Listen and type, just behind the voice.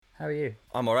How are you?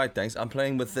 I'm alright, thanks. I'm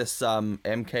playing with this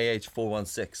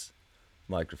MKH416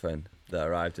 microphone that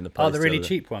arrived in the post. Oh, the really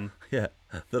cheap one. Yeah,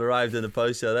 that arrived in the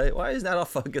post the other day. Why isn't that not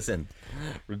focusing?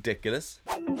 Ridiculous.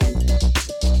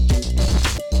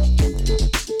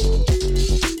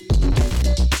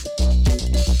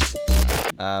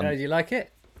 Do you like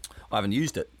it? I haven't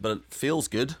used it, but it feels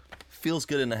good. Feels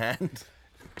good in the hand.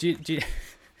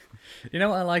 You know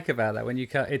what I like about that? When you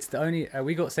cut, it's the only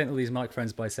we got sent all these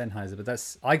microphones by Sennheiser, but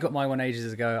I got my one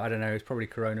ages ago. I don't know, it's probably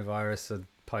coronavirus or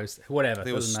post whatever.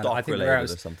 It was stock related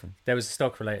or something. There was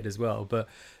stock related as well, but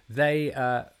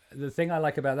the thing I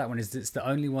like about that one is it's the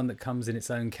only one that comes in its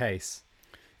own case.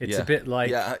 It's a bit like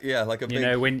like a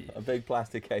big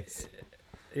plastic case.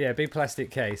 Yeah, big plastic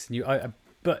case, and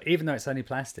but even though it's only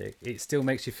plastic, it still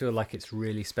makes you feel like it's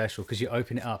really special because you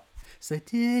open it up. So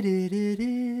it's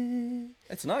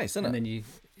nice, isn't it? And then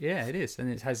it is,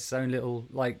 and it has its own little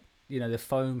the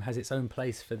foam has its own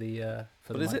place for the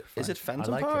for the microphone. Is it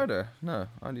phantom powered or no?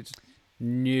 I need to.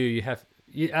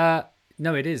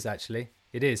 No, it is actually.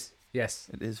 It is. Yes.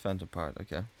 It is phantom powered.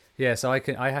 Okay. Yeah, so I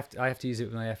have to use it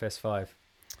with my FS5.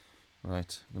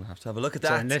 Right, I'm gonna have a look at that.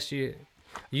 So unless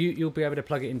you'll be able to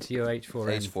plug it into your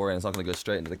H4n. H4n, it's not going to go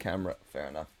straight into the camera. Fair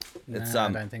enough. It's I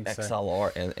don't think so.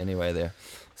 XLR anyway there,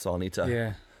 so I'll need to.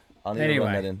 Yeah. I'll need to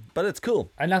run that in, but it's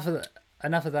cool. Enough of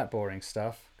that boring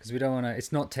stuff because we don't want to.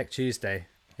 It's not Tech Tuesday.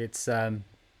 It's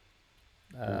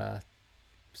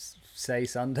say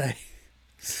Sunday.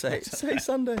 Say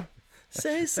Sunday.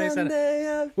 Say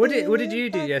Sunday. What did you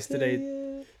do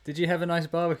yesterday? Did you have a nice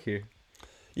barbecue?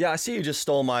 Yeah, I see you just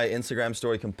stole my Instagram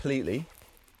story completely.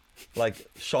 Like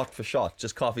shot for shot,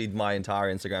 just copied my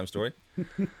entire Instagram story.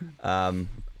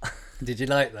 Did you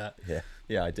like that?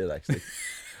 Yeah, I did actually.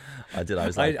 I did. I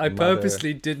was I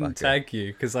purposely didn't tag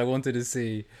you because I wanted to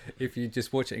see if you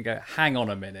just watch it and go, hang on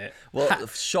a minute. Well,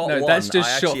 shot one, I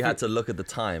actually had to look at the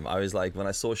time. I was like, when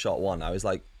I saw shot one, I was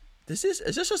like, is this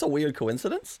just a weird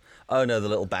coincidence? Oh no, the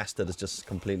little bastard has just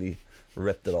completely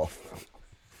ripped it off.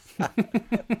 So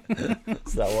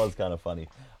that was kind of funny.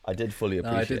 I did fully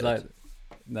appreciate it.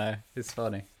 No, it's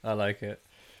funny. I like it.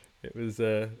 It was.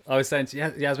 I was saying to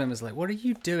Yasmin was like, "What are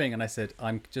you doing?" And I said,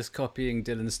 "I'm just copying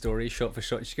Dylan's story shot for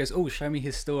shot." And she goes, "Oh, show me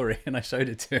his story." And I showed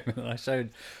it to him, and I showed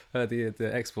her the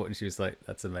export, and she was like,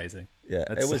 "That's amazing." Yeah,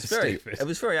 That's it was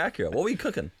very accurate. What were you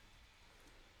cooking?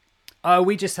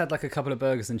 We just had like a couple of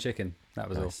burgers and chicken. That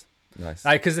was all. Nice.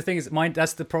 Because the thing is,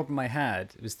 that's the problem I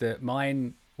had was that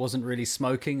mine wasn't really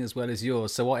smoking as well as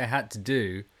yours. So what I had to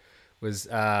do was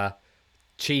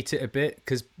cheat it a bit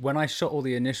because when I shot all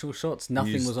the initial shots,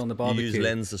 nothing was on the barbecue. You used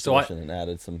lens distortion and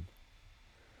added some.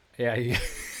 Yeah,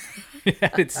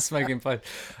 it's smoking fun.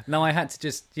 No, I had to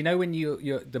just when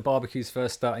the barbecue's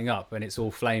first starting up and it's all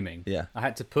flaming. Yeah, I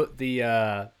had to put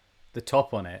the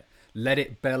top on it, let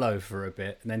it bellow for a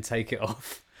bit, and then take it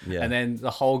off. Yeah. And then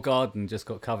the whole garden just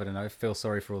got covered, and I feel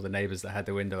sorry for all the neighbours that had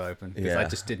the window open because I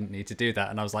just didn't need to do that.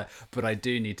 And I was like, but I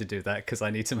do need to do that because I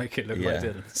need to make it look like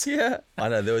Dylan's. Yeah, I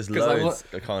know there was loads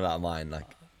coming out of mine.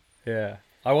 Yeah,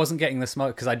 I wasn't getting the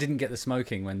smoke because I didn't get the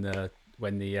smoking when the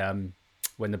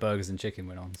burgers and chicken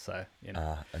went on. So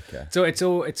okay. So it's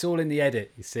all in the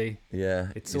edit. You see. Yeah,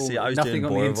 it's all. I was nothing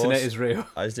on the internet is real.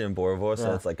 I was doing boerewors,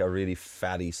 so it's like a really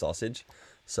fatty sausage.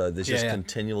 So there's just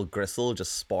continual gristle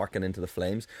just sparking into the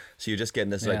flames. So you're just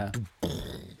getting this and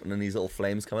then these little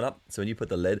flames coming up. So when you put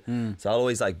the lid, so I'll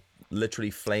always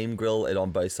literally flame grill it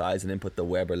on both sides and then put the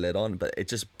Weber lid on. But it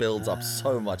just builds up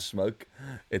so much smoke.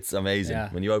 It's amazing. Yeah.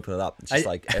 When you open it up, it's just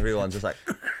everyone's just like.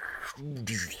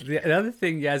 The other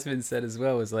thing Yasmin said as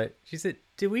well was she said,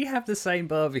 "Do we have the same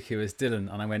barbecue as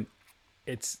Dylan?" And I went,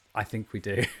 I think we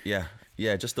do. Yeah,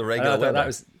 just the regular Weber. That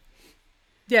was.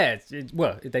 Yeah,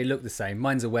 well, they look the same.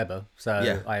 Mine's a Weber,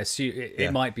 so I assume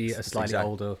it might be a slightly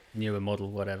older, newer model,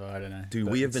 whatever. I don't know. Dude,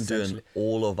 we have been doing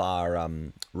all of our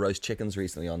roast chickens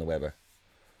recently on the Weber.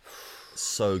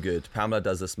 So good. Pamela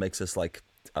does this, makes this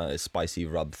a spicy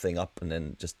rub thing up, and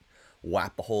then just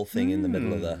whap the whole thing in the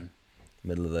middle of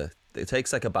the. It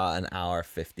takes about an hour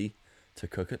 50 to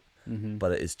cook it,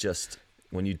 but it is just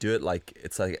when you do it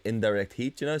it's like indirect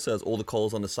heat, so there's all the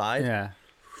coals on the side. Yeah.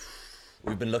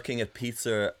 We've been looking at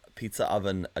pizza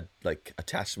oven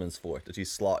attachments for it that you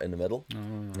slot in the middle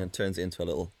and it turns into a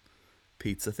little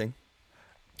pizza thing.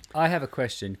 I have a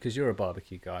question because you're a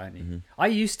barbecue guy, aren't you? Mm-hmm. I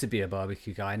used to be a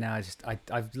barbecue guy. Now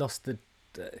I've lost the.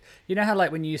 You know how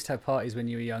when you used to have parties when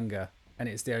you were younger and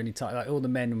it's the only time all the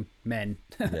men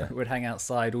would hang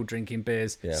outside all drinking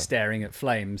beers, staring at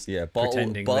flames, yeah,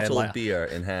 pretending bottle beer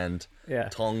in hand,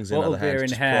 tongs in bottle other beer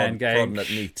hands, in hand, prodding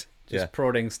at meat. just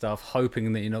prodding stuff,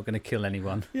 hoping that you're not going to kill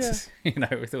anyone. Yeah.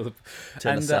 With all the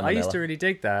and I used to really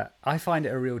dig that. I find it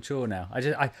a real chore now.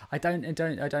 I don't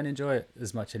enjoy it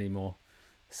as much anymore.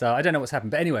 So I don't know what's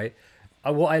happened. But anyway,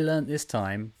 what I learned this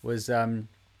time was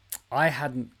I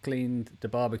hadn't cleaned the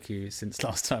barbecue since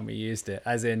last time we used it.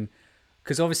 As in,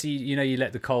 because obviously you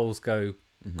let the coals go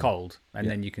cold and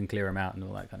then you can clear them out and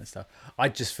all that kind of stuff.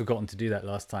 I'd just forgotten to do that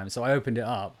last time, so I opened it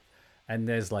up and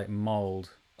there's like mold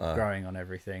growing on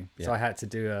everything. So I had to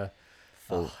do a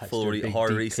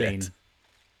hard reset. Clean.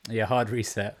 Yeah, hard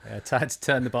reset. I had to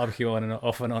turn the barbecue on and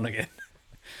off and on again.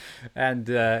 And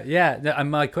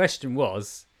and my question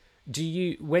was,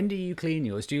 when do you clean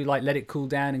yours? Do you like let it cool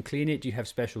down and clean it? Do you have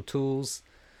special tools?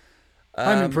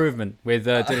 Home improvement with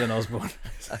Dylan Osborne.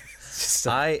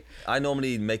 I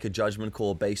normally make a judgment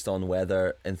call based on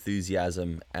weather,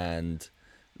 enthusiasm, and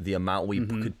the amount we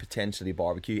could potentially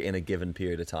barbecue in a given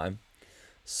period of time.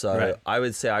 So I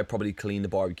would say I probably clean the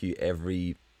barbecue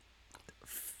every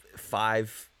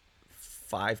 5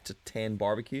 to 10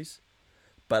 barbecues.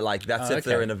 But like that's if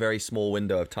they're in a very small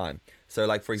window of time. So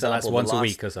like for example, that's once a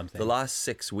week or something. The last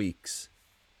 6 weeks,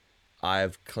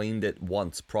 I've cleaned it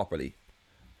once properly.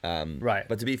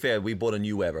 But to be fair, we bought a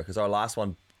new Weber because our last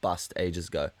one bust ages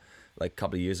ago, like a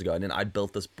couple of years ago, and then I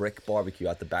built this brick barbecue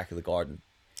at the back of the garden.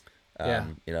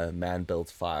 Man built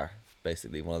fire,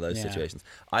 basically one of those situations.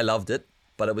 I loved it,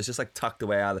 but it was just like tucked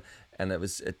away and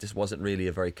it just wasn't really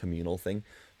a very communal thing.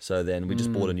 So then we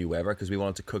just bought a new Weber because we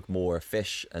wanted to cook more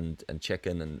fish and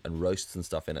chicken and roasts and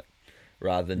stuff in it,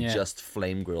 rather than just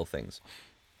flame grill things.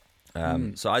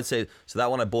 So I'd say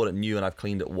that one I bought it new and I've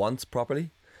cleaned it once properly.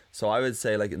 So I would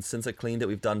say since I cleaned it,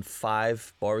 we've done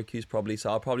 5 barbecues probably. So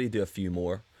I'll probably do a few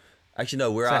more. Actually,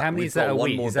 no, how many is that a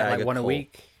week? Is that like one a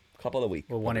week? Couple a week.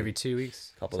 Or one every 2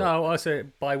 weeks? I'll say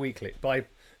bi-weekly,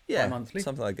 bi-monthly.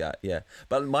 Something like that. Yeah,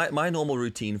 but my normal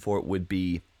routine for it would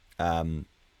be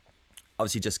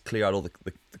obviously just clear out all the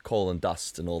coal and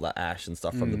dust and all that ash and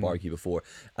stuff from the barbecue before,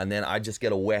 and then I just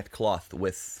get a wet cloth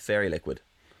with fairy liquid,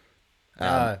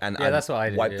 and that's what I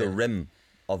do. Wipe the rim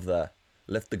of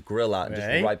lift the grill out and just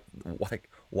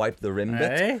wipe the rim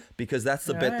bit, because that's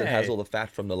the bit that has all the fat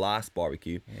from the last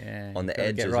barbecue on the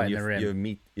edges, and your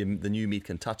meat, the new meat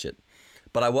can touch it.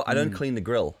 But I don't clean the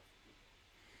grill.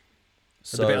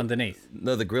 So the bit underneath?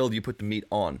 No, the grill you put the meat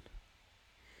on.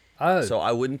 Oh. So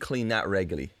I wouldn't clean that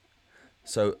regularly.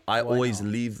 So I always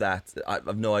leave that. I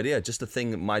have no idea. Just a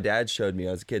thing that my dad showed me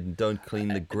as a kid. Don't clean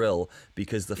the grill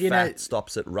because the fat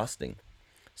stops it rusting.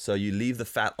 So you leave the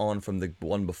fat on from the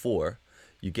one before.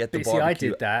 You get the barbecue. See, I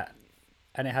did that,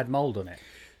 and it had mold on it.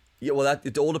 Yeah, well,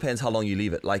 it all depends how long you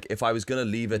leave it. Like if I was gonna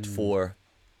leave it for,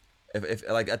 if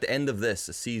like at the end of this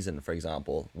season, for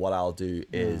example, what I'll do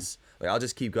is I'll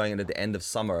just keep going, and at the end of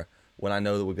summer when I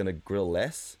know that we're gonna grill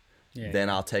less, then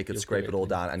I'll take it, scrape it all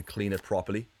down, and clean it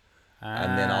properly.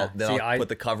 And then I'll put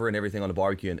the cover and everything on the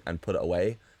barbecue and put it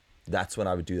away. That's when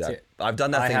I would do that. I've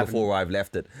done that thing before where I've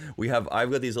left it.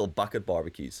 I've got these little bucket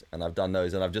barbecues, and I've done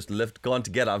those, and I've just gone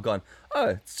to get it. I've gone,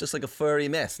 it's just like a furry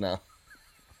mess now.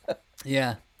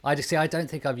 Yeah, I don't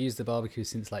think I've used the barbecue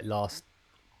since like last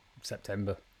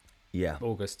September. Yeah,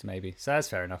 August maybe. So that's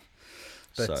fair enough.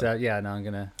 But I'm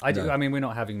gonna. I mean, we're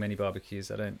not having many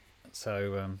barbecues. I don't.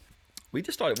 So we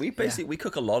just started. We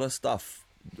cook a lot of stuff.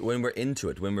 When we're into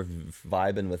it, when we're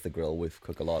vibing with the grill, we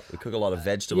cook a lot of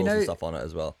vegetables and stuff on it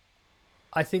as well.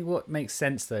 I think what makes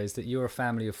sense though is that you're a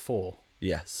family of 4.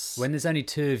 Yes. When there's only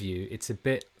 2 of you, it's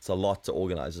a lot to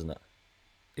organize, isn't it?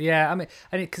 Yeah, I mean,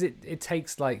 and because it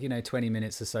takes like 20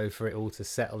 minutes or so for it all to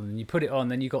settle, and you put it on,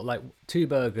 then you got like 2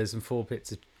 burgers and 4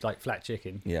 bits of like flat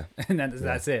chicken. Yeah. And then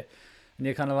that's it. And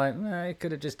you're kind of like, I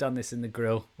could have just done this in the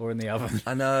grill or in the oven.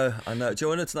 I know. Do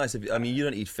you know, it's nice. I mean, you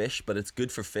don't eat fish, but it's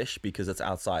good for fish because it's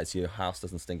outside, so your house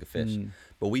doesn't stink of fish.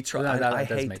 But we try. I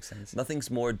hate. Make sense.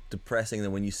 Nothing's more depressing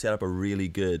than when you set up a really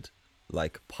good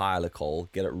pile of coal,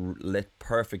 get it lit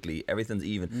perfectly, everything's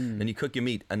even, then you cook your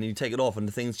meat, and then you take it off, and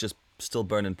the thing's just still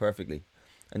burning perfectly,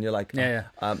 and you're like,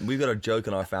 we've got a joke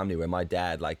in our family where my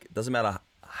dad, it doesn't matter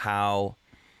how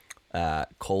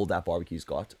cold that barbecue's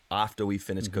got, after we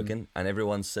finish cooking and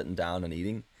everyone's sitting down and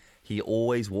eating, he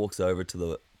always walks over to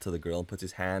the grill and puts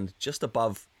his hand just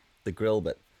above the grill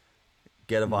bit,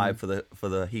 get a vibe for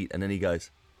the heat, and then he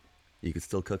goes, you could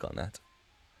still cook on that.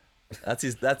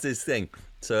 That's his thing.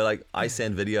 So I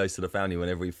send videos to the family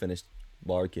whenever we finish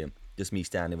barbecuing, just me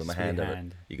standing with my hand over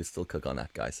it. You could still cook on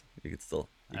that, guys. You could still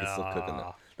cook on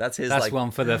that. That's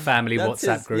one for the family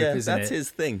WhatsApp group, isn't it? That's his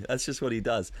thing. That's just what he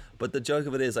does. But the joke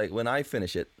of it is, when I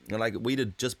finish it, we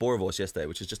did just Boerewors yesterday,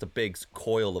 which is just a big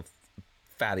coil of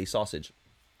fatty sausage.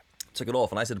 took it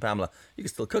off, and I said to Pamela, "You can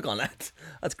still cook on that.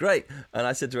 That's great." And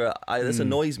I said to her, "This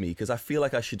annoys me because I feel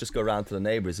like I should just go around to the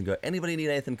neighbours and go, anybody need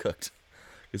anything cooked?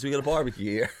 Because we got a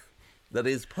barbecue here that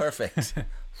is perfect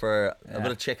for a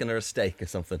bit of chicken or a steak or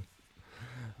something."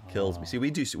 Kills me. See,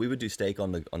 we would do steak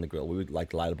on the grill. We would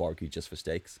like light a barbecue just for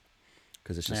steaks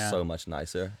because it's just so much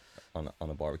nicer on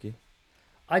a barbecue.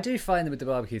 I do find that with the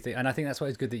barbecue thing, and I think that's why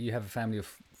it's good that you have a family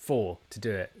of 4 to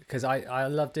do it, because I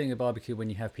love doing a barbecue when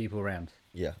you have people around.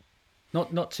 Yeah.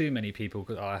 Not too many people,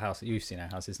 because our house, you've seen our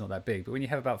house, it's not that big, but when you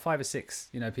have about 5 or 6,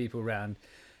 people around,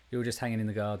 you're just hanging in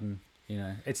the garden,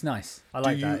 it's nice. I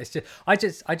like that. It's just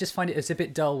I just find it's a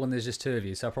bit dull when there's just 2 of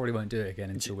you, so I probably won't do it again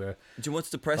until we're. Do you know what's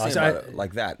depressing about it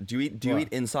like that? Do you eat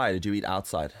inside or do you eat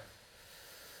outside?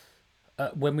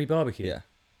 When we barbecue?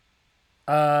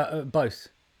 Yeah. Both.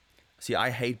 See,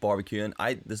 I hate barbecuing.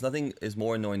 There's nothing is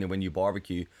more annoying than when you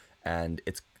barbecue and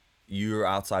you're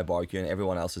outside barbecuing,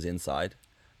 everyone else is inside,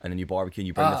 and then you barbecue and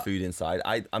you bring the food inside.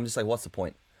 I'm just like, what's the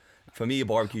point? For me, a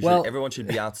barbecue, everyone should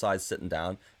be outside sitting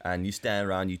down, and you stand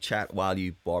around, you chat while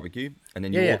you barbecue, and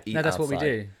then you all eat outside. No, that's what we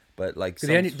do. But like,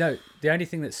 the only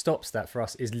thing that stops that for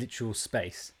us is literal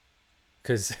space,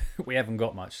 because we haven't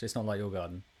got much. It's not like your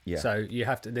garden. Yeah. So you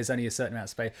have to. There's only a certain amount of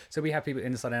space. So we have people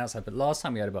inside and outside. But last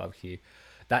time we had a barbecue,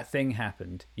 that thing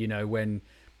happened, when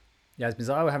Yasmin's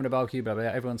like, "Oh, we're having a barbecue, blah, blah,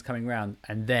 blah, everyone's coming round,"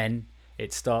 and then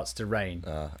it starts to rain.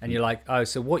 And you're like, "Oh,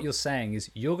 so what you're saying is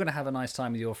you're going to have a nice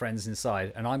time with your friends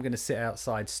inside, and I'm going to sit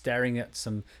outside staring at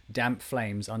some damp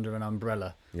flames under an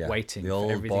umbrella, waiting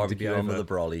for everything to be over." The old barbecue under the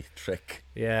brolly trick.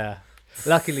 Yeah.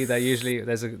 Luckily, though, usually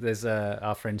there's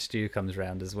our friend Stu comes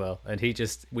round as well, and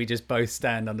we just both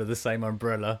stand under the same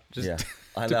umbrella, just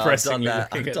depressingly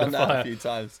looking at the fire. I've done that a few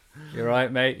times. You're right,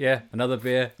 mate. Yeah, another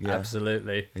beer. Yeah.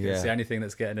 Absolutely. Yeah. It's the only thing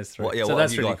that's getting us through. So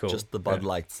that's really cool. Just the Bud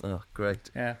Lights. Oh, great.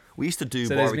 Yeah. We used to do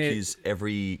barbecues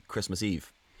every Christmas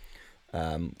Eve,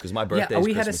 because my birthday is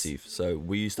Christmas Eve, so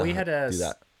we used to do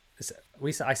that.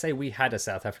 I say we had a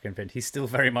South African friend. He's still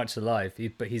very much alive,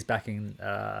 but he's back in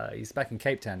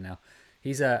Cape Town now.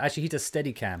 He's actually he does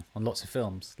Steadicam on lots of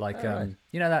films, like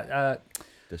that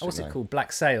what's it called,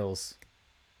 Black Sails,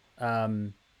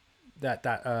 that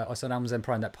it's on Amazon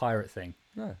Prime, that pirate thing.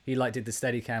 No. He did the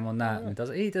Steadicam on that,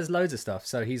 and he does loads of stuff.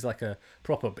 So he's a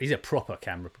proper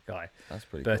camera guy. That's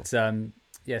pretty cool. But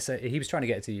so he was trying to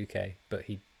get it to the UK, but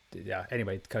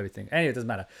anyway, the COVID thing. Anyway, it doesn't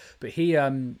matter. But he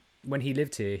when he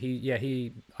lived here,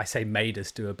 he I say made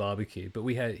us do a barbecue, but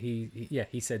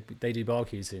he said they do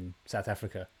barbecues in South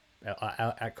Africa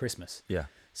at Christmas. Yeah.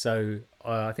 So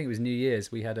I think it was New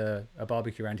Year's. We had a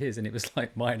barbecue around his, and it was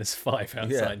like -5 outside.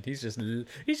 Yeah.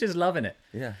 He's just loving it.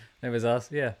 Yeah. It was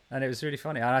us. Yeah, and it was really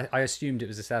funny. I assumed it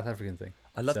was a South African thing.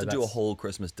 I'd love to do a whole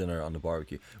Christmas dinner on the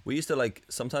barbecue. We used to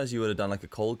sometimes you would have done like a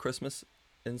cold Christmas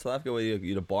in South Africa, where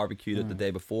you'd have barbecued it the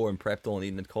day before and prepped all and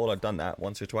eaten it cold. I've done that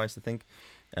once or twice, I think.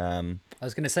 I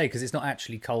was going to say, because it's not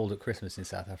actually cold at Christmas in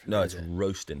South Africa. No, it's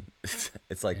roasting.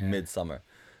 It's like midsummer.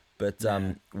 But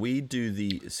we do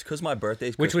because my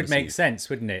birthday's Christmas Which would make Eve. sense,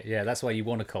 wouldn't it? Yeah, that's why you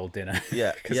want a cold dinner.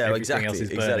 Yeah, exactly,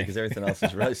 because everything else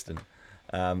is roasting.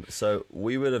 So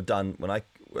we would have done when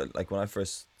I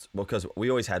first, because we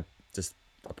always had just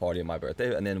a party on my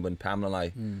birthday, and then when Pamela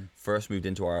and I first moved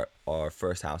into our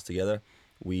first house together,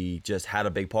 we just had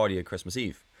a big party at Christmas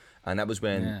Eve, and that was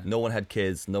when no one had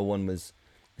kids, no one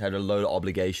had a load of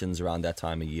obligations around that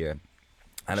time of year.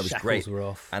 And it was great. Were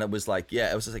off. And it was it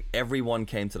was just like everyone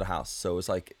came to the house. So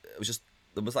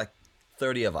there was like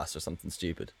 30 of us or something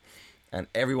stupid. And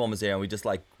everyone was there, and we just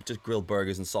grilled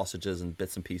burgers and sausages and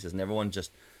bits and pieces, and everyone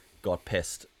just got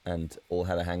pissed and all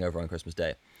had a hangover on Christmas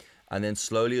Day. And then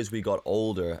slowly as we got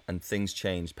older and things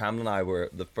changed, Pamela and I were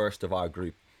the first of our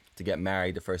group to get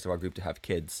married, the first of our group to have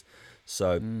kids.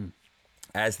 So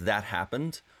as that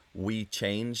happened, we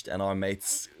changed, and our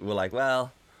mates were like,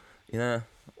 well,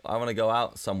 I want to go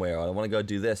out somewhere, or I want to go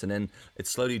do this. And then it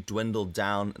slowly dwindled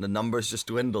down, and the numbers just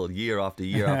dwindled year after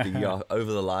year after year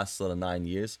over the last sort of 9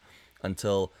 years,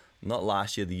 until not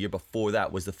last year, the year before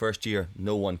that was the first year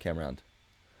no one came around.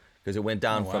 Because it went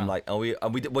down from we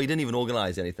didn't even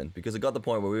organize anything, because it got to the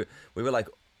point where we were like,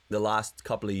 the last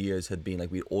couple of years had been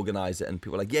like, we'd organize it, and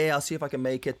people were like, yeah, I'll see if I can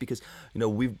make it, because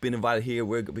we've been invited here,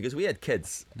 because we had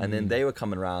kids, and then they were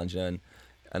coming around,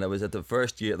 and it was at the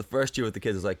first year with the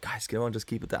kids, it was like, guys, come on, just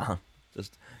keep it down,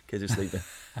 just kids are sleeping.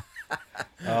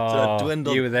 So it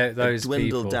dwindled. You were those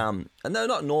dwindled people. down, and no,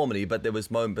 not normally, but there was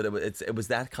moment, but it was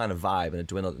that kind of vibe, and it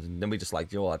dwindled. And then we just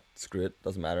like, what, screw it,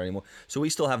 doesn't matter anymore. So we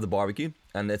still have the barbecue,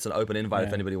 and it's an open invite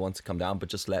if anybody wants to come down, but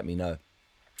just let me know.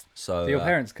 So do your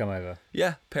parents come over?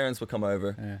 Yeah, parents will come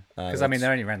over. Because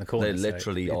they're only around the corner. They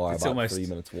literally are about 3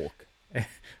 minutes walk.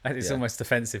 And it's almost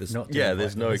offensive not to. Yeah,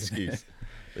 there's no excuse.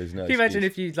 There's no. Can you imagine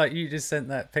if you just sent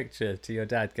that picture to your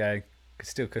dad going, "Could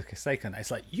still cook a steak on that?"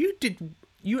 It's like you didn't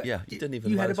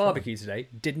even. You had a barbecue today.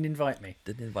 Didn't invite me.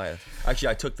 Didn't invite us. Actually,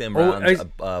 I took them around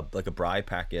like a braai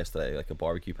pack yesterday, like a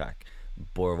barbecue pack.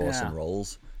 Bought us some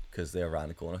rolls because they're around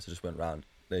the corner. So just went round.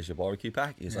 There's your barbecue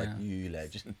pack. He's like, "You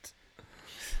legend."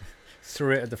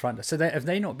 Threw it at the front. So have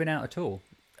they not been out at all?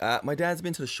 My dad's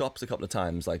been to the shops a couple of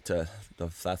times, like to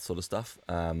that sort of stuff.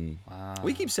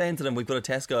 We keep saying to them, we've got a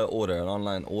Tesco order, an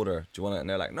online order. Do you want it? And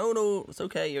they're like, no, it's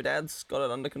okay. Your dad's got it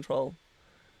under control.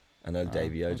 And then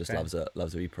Davey-O just loves a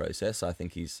reprocess. So I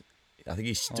think he's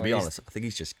to be honest, I think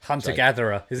he's just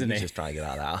hunter-gatherer, isn't he? He's just trying to get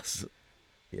out of the house.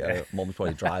 Yeah, Mom's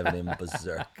probably driving him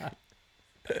berserk.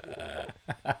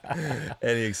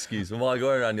 Any excuse. Well, I go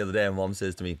around the other day and Mom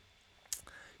says to me,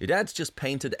 your dad's just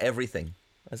painted everything.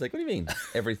 I was like, what do you mean,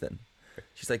 everything?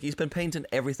 She's like, he's been painting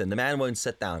everything. The man won't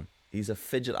sit down. He's a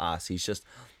fidget ass. He's just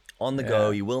on the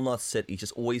go. He will not sit. He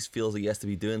just always feels like he has to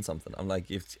be doing something. I'm like,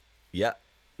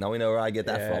 now we know where I get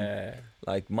that from.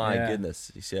 Like, my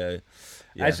goodness. So,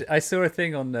 I saw a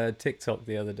thing on TikTok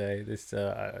the other day. This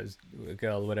a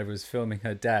girl, whatever, was filming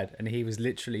her dad, and he was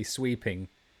literally sweeping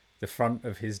the front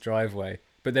of his driveway,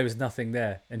 but there was nothing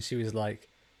there. And she was like,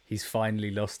 he's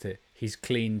finally lost it. He's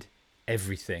cleaned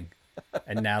everything.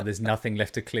 And now there's nothing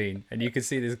left to clean. And you can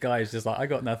see this guy is just like, I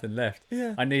got nothing left.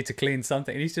 Yeah. I need to clean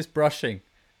something. And he's just brushing,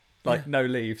 like no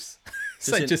leaves.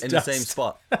 So just in the same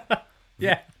spot.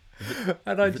 Yeah.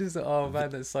 And I just, oh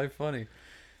man, that's so funny.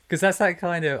 Because that's that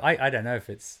kind of, I don't know if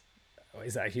is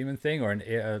that a human thing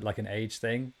or like an age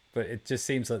thing? But it just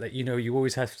seems like that, you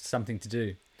always have something to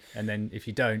do. And then if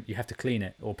you don't, you have to clean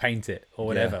it or paint it or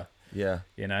whatever. Yeah.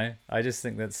 I just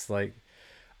think that's like,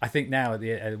 I think now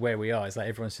at where we are, it's like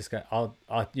everyone's just going,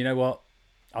 you know what?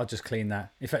 I'll just clean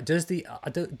that. In fact, does the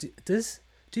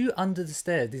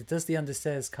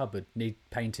understairs cupboard need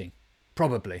painting?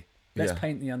 Probably. Let's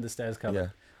paint the understairs cupboard. Yeah.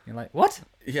 You're like, what?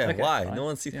 Yeah, okay, why? fine. No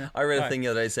one sees. Yeah. I read a thing the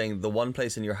other day saying the one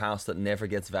place in your house that never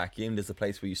gets vacuumed is the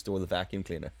place where you store the vacuum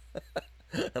cleaner.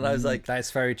 And I was like,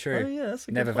 that's very true. Oh, yeah, that's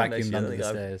a never good vacuumed under the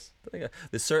stairs.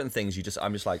 There's certain things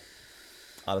I'm just like,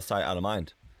 out of sight, out of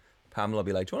mind. Pamela will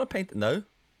be like, do you want to paint? No,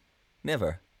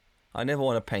 never. I never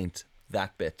want to paint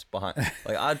that bit behind.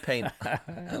 Like, I'd paint,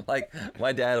 like,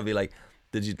 my dad will be like,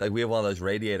 we have one of those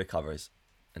radiator covers.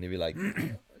 And he'd be like,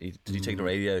 did you take the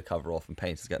radiator cover off and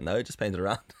paint? He's got, no, just paint it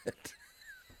around it.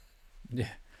 Yeah.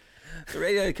 The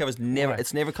radiator cover's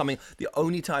it's never coming. The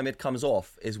only time it comes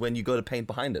off is when you go to paint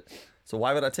behind it. So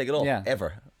why would I take it off?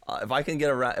 Ever? If I can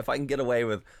get away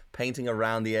with painting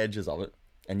around the edges of it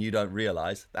and you don't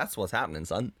realize, that's what's happening,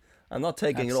 son. I'm not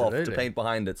taking it off to paint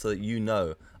behind it so that you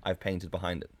know I've painted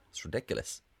behind it. It's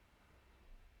ridiculous.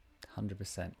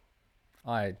 100%.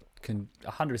 I can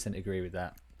 100% agree with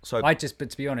that. So but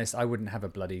to be honest, I wouldn't have a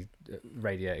bloody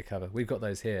radiator cover. We've got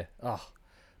those here. Oh,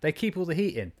 they keep all the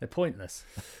heat in. They're pointless.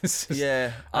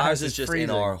 Yeah, ours is just freezing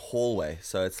in our hallway,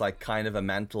 so it's like kind of a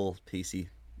mantle piecey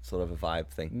sort of a vibe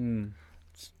thing.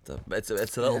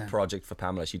 It's a little project for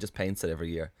Pamela. She just paints it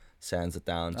every year, sands it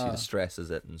down, she just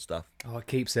stresses it and stuff. Oh, it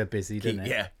keeps her busy, doesn't it?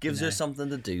 Yeah, gives her something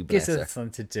to do. Gives her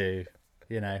something to do,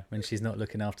 when she's not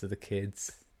looking after the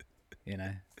kids,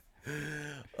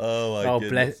 Oh my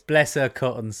goodness. Bless her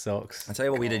cotton socks. I'll tell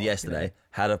you what we did yesterday.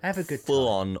 Had a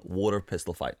full-on water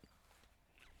pistol fight.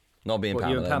 Not being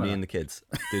Pamela, me and the kids.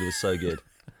 Dude, it was so good.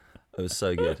 It was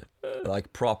so good.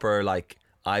 Like proper, like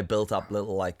I built up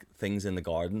little like things in the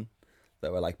garden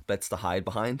that were like bits to hide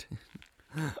behind.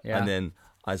 Yeah. And then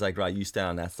I was like, right, you stand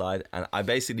on that side. And I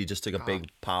basically just took a big,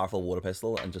 powerful water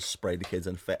pistol and just sprayed the kids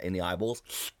in the eyeballs.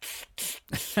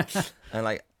 And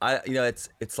like,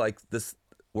 it's like this,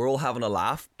 we're all having a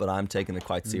laugh, but I'm taking it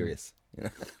quite serious.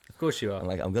 Of course you are. I'm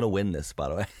like, I'm going to win this, by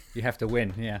the way. You have to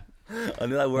win, yeah.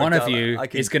 And then one of you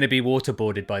is going to be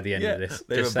waterboarded by the end of this.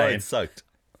 They were both soaked.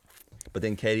 But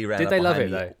then Katie ran up behind me. Did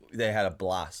they love it, though? They had a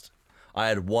blast. I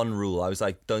had one rule. I was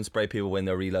like, don't spray people when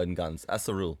they're reloading guns. That's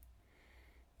the rule.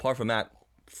 Apart from that,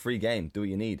 free game. Do what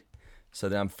you need. So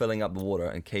then I'm filling up the water,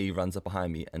 and Katie runs up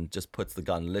behind me and just puts the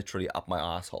gun literally up my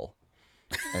asshole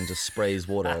and just sprays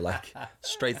water like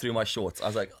straight through my shorts. I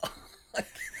was like, oh.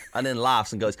 And then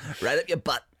laughs and goes, right up your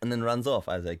butt, and then runs off.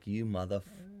 I was like, you mother...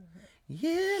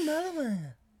 Yeah,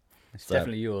 mother. It's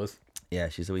definitely yours. Yeah,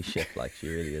 she's a wee shit. Like, she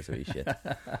really is a wee shit.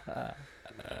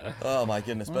 Oh my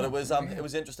goodness! But it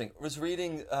was interesting. I was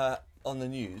reading on the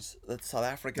news that South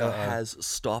Africa has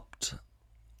stopped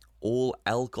all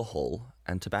alcohol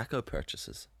and tobacco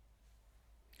purchases.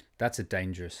 That's a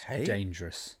dangerous.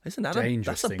 Isn't that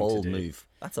dangerous that's a bold thing to do. move?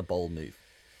 That's a bold move.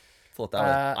 Thought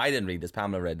that way. I didn't read this.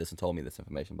 Pamela read this and told me this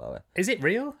information, by the way. Is it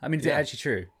real? I mean, is it Yeah. actually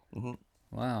true? Mm-hmm.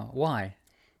 Wow. Why?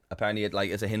 Apparently,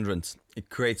 it's a hindrance. It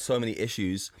creates so many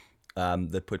issues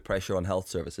that put pressure on health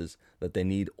services that they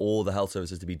need all the health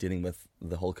services to be dealing with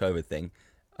the whole COVID thing,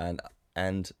 and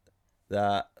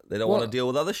they don't want to deal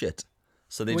with other shit.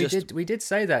 So we did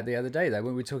say that the other day though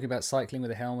when we were talking about cycling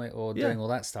with a helmet or doing all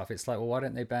that stuff. It's like, well, why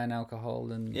don't they ban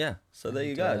alcohol and So there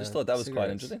you go. I just thought that was quite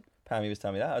interesting. Pammy was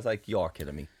telling me that. I was like, you're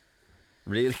kidding me.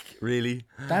 Really?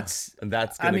 That's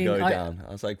gonna go down.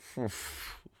 I was like,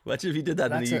 imagine if you did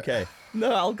that in the UK.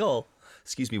 No alcohol.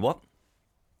 Excuse me, what?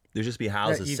 There'd just be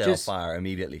houses set on fire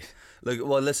immediately. Look,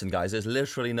 well, listen, guys. There's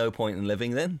literally no point in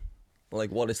living then. Like,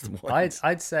 what is the point?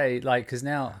 I'd say, like, because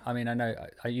now, I mean, I know,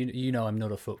 you know, I'm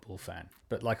not a football fan,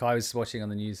 but like I was watching on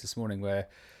the news this morning where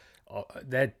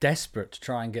they're desperate to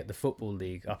try and get the football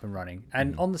league up and running,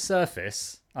 and on the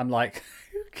surface, I'm like,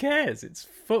 who cares? It's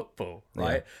football,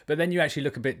 right? Yeah. But then you actually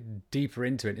look a bit deeper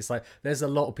into it. It's like there's a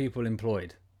lot of people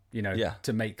employed, you know,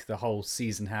 to make the whole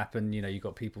season happen. You know, you've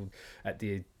got people at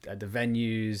the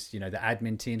venues, you know, the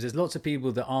admin teams. There's lots of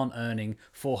people that aren't earning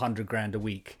 400 grand a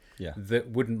week. Yeah. That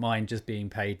wouldn't mind just being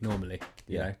paid normally,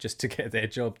 you know, just to get their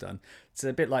job done. It's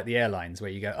a bit like the airlines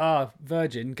where you go,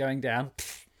 Virgin going down,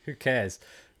 who cares?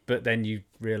 But then you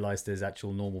realise there's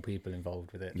actual normal people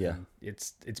involved with it. Yeah, and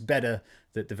it's better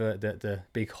that the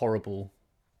big horrible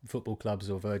football clubs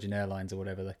or Virgin Airlines or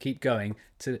whatever they keep going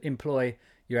to employ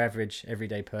your average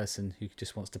everyday person who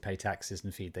just wants to pay taxes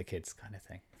and feed their kids, kind of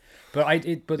thing.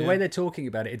 But the way they're talking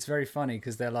about it, it's very funny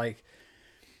because they're like.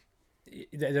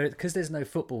 Because there's no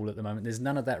football at the moment, there's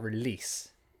none of that release,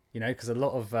 you know, because a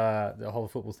lot of the whole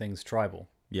football thing's tribal,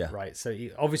 right? So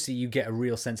obviously you get a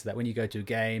real sense of that when you go to a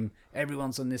game.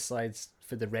 Everyone's on this side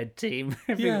for the red team,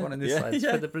 everyone on this side's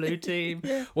for the blue team,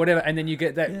 whatever, and then you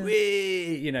get that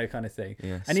wee, you know, kind of thing.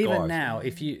 And even now,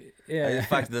 if you in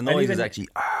fact the noise is actually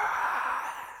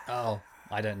I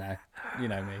don't know, you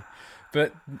know me,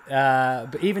 but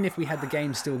even if we had the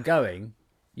game still going,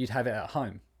 you'd have it at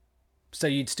home. So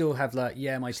you'd still have like,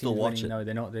 my team's winning. No,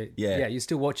 they're not. You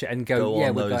still watch it and go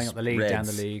we're going up the league, down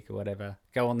the league, or whatever.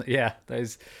 Go on,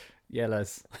 those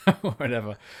yellows, or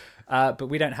whatever. But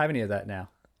we don't have any of that now.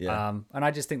 And I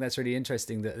just think that's really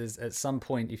interesting that at some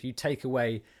point, if you take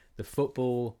away the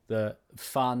football, the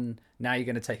fun, now you're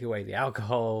going to take away the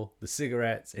alcohol, the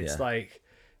cigarettes. It's like,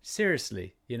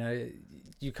 seriously, you know,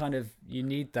 you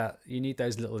need that. You need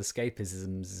those little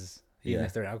escapisms. Even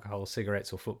if they're alcohol,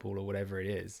 cigarettes, or football, or whatever it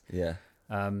is.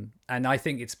 And I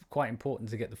think it's quite important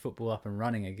to get the football up and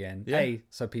running again. A,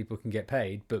 so people can get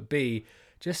paid, but B,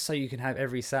 just so you can have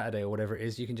every Saturday or whatever it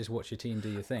is, you can just watch your team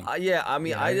do your thing. I mean,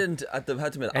 you know? I didn't. I had to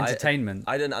admit, entertainment.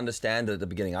 I didn't understand it at the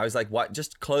beginning. I was like, "What?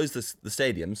 Just close the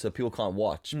stadium so people can't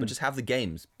watch, but just have the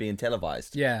games being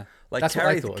televised." Yeah, like that's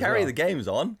carry the games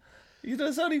on.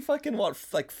 There's only fucking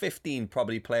 15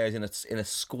 probably players in a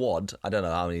squad. I don't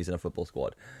know how many's in a football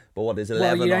squad, but what is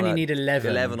 11? Well, you only need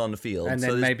 11 on the field, and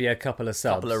then maybe a couple of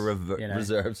subs, couple of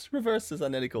reserves, reverses. I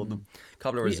nearly called them.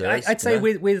 Couple of reserves. I'd say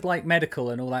with like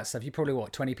medical and all that stuff, you probably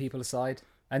 20 people aside,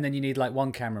 and then you need like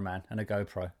one cameraman and a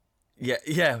GoPro.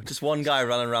 Yeah, just one guy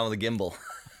running around with a gimbal.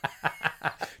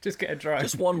 Just get a drone.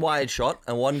 Just one wide shot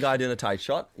and one guy doing a tight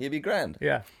shot. You'd be grand.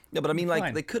 Yeah. Yeah, but I mean,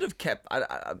 like, they could have kept.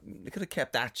 They could have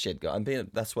kept that shit going.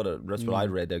 That's what I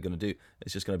read they're going to do.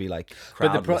 It's just going to be like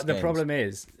crowdless But the problem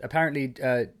is, apparently,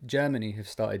 Germany have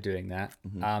started doing that.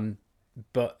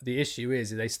 But the issue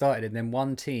is they started, and then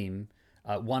one team,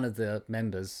 one of the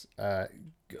members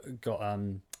got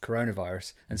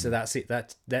coronavirus, and so that's it.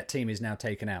 That team is now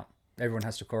taken out. Everyone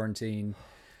has to quarantine.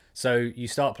 So you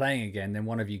start playing again, then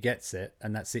one of you gets it,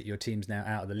 and that's it. Your team's now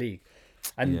out of the league.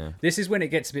 And this is when it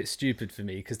gets a bit stupid for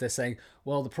me, because they're saying,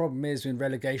 well, the problem is we're in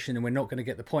relegation and we're not going to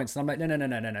get the points. And I'm like,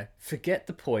 no. Forget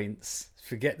the points.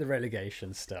 Forget the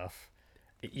relegation stuff.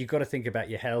 You've got to think about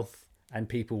your health and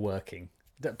people working.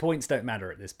 The points don't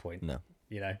matter at this point. No.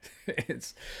 You know,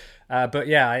 it's, but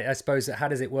yeah, I suppose, how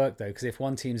does it work though? Because if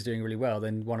one team's doing really well,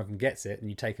 then one of them gets it and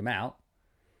you take them out.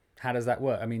 How does that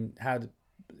work? I mean,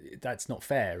 that's not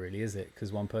fair, really, is it?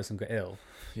 Because one person got ill.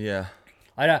 Yeah.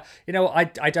 I don't. You know, I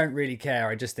don't really care.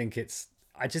 I just think it's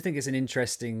an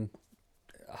interesting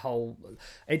whole.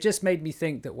 It just made me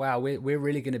think that wow, we're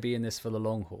really going to be in this for the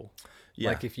long haul. Yeah.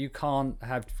 Like if you can't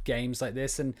have games like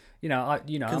this, and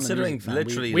considering I'm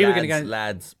literally we lads, were going to go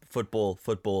lads,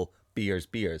 football,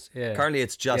 beers. Yeah. Currently,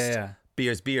 it's just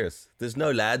beers. There's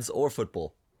no lads or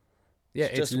football. Yeah,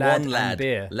 it's just lad one lad, and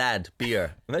beer. Lad,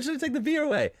 beer. Imagine take the beer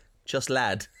away. Just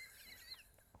lad.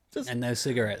 And no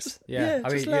cigarettes.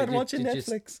 Just lad watching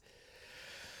Netflix.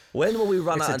 When will we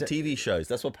run out of TV shows?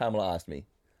 That's what Pamela asked me.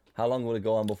 How long will it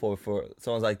go on before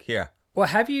someone's like, here, Well,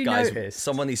 have you guys, noticed?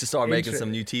 someone needs to start making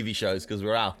some new TV shows because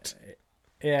we're out.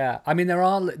 Yeah, I mean there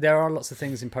are lots of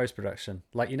things in post production,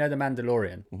 like The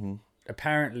Mandalorian. Mm-hmm.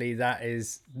 Apparently,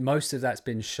 most of that's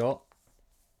been shot.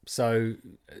 So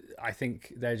I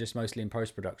think they're just mostly in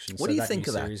post production. What do you think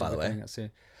of that, by the way?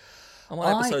 I'm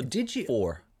on episode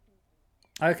 4.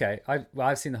 Okay,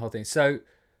 I've seen the whole thing. So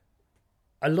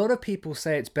a lot of people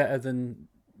say it's better than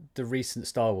the recent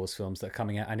Star Wars films that are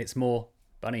coming out, and it's more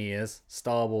bunny ears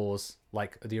Star Wars,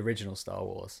 like the original Star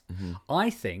Wars. Mm-hmm. I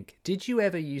think, did you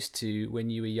ever used to, when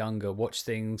you were younger, watch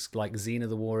things like Xena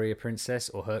the Warrior Princess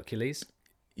or Hercules?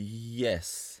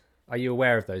 Yes. Are you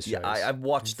aware of those shows? Yeah, I've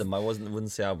watched them. I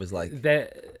wouldn't say I was like...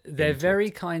 They're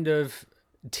very kind of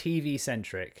TV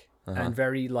centric and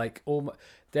very like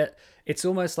it's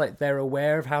almost like they're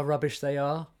aware of how rubbish they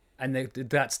are, and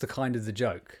that's the kind of the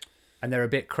joke, and they're a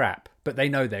bit crap, but they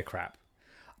know they're crap.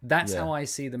 That's how I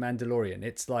see The Mandalorian.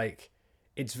 It's like,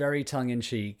 it's very tongue in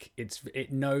cheek.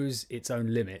 It knows its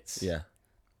own limits. Yeah,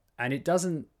 and it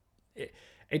doesn't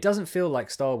feel like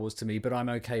Star Wars to me, but I'm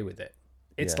okay with it.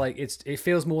 It's like it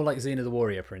feels more like Xena the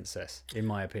Warrior Princess, in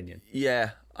my opinion.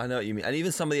 Yeah, I know what you mean, and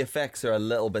even some of the effects are a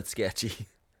little bit sketchy.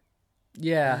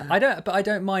 Yeah, I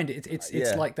don't mind it.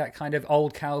 It's like that kind of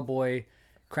old cowboy,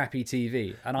 crappy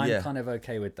TV, and I'm kind of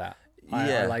okay with that.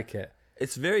 I like it.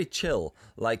 It's very chill.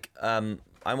 Like, I'm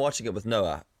watching it with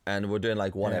Noah, and we're doing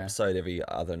like one episode every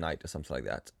other night or something like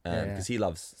that, because he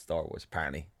loves Star Wars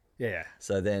apparently. Yeah.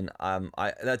 So then,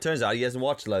 that turns out he hasn't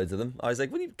watched loads of them. I was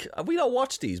like, have we not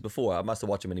watched these before? I must have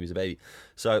watched them when he was a baby.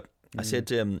 So I said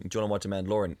to him, do you want to watch The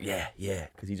Mandalorian? Yeah,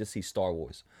 because he just sees Star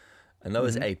Wars. And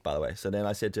Noah's 8, by the way. So then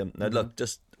I said to him, no, look,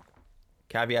 just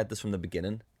caveat this from the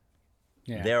beginning.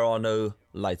 Yeah. There are no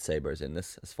lightsabers in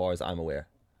this, as far as I'm aware.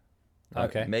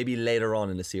 Okay. Maybe later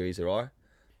on in the series there are,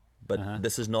 but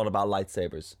this is not about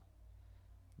lightsabers.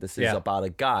 This is about a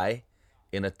guy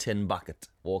in a tin bucket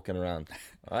walking around.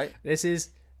 All right. This is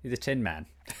the Tin Man.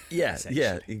 Yeah,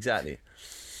 exactly.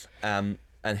 And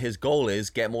his goal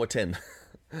is get more tin.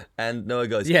 And Noah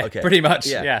goes, okay. Pretty much,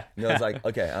 yeah. Noah's like,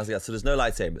 okay. I was like, so there's no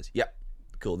lightsabers. Yep,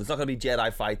 cool. There's not going to be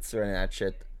Jedi fights or any of that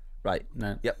shit. Right.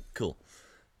 No. Yep, cool.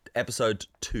 Episode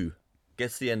 2.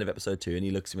 Gets to the end of episode 2, and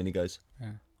he looks at me and he goes, are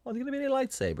there going to be any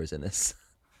lightsabers in this?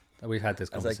 We've had this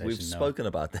conversation. I was like, we've spoken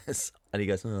about this. And he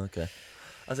goes, oh, okay.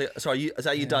 I was like, so is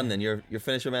that you done then? You're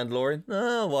finished with Mandalorian?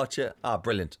 No, watch it.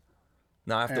 Brilliant.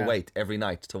 Now I have to wait every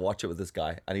night to watch it with this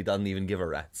guy, and he doesn't even give a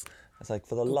rat's. It's like,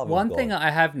 for the love of God. One thing I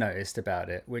have noticed about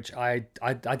it, which I'd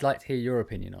like to hear your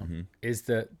opinion on, is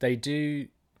that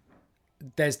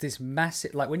there's this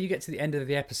massive, like when you get to the end of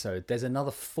the episode, there's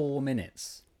another 4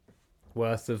 minutes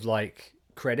worth of like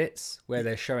credits where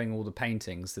they're showing all the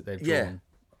paintings that they've drawn,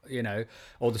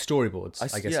 or the storyboards.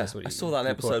 I guess that's what I saw that in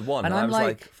episode 1, and I was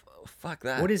like, fuck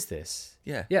that. What is this?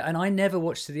 Yeah, and I never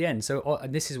watched to the end. So,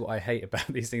 and this is what I hate about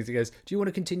these things. He goes, do you want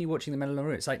to continue watching The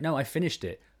Mandalorian? It's like, no, I finished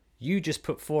it. You just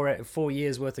put 4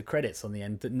 years worth of credits on the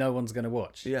end that no one's going to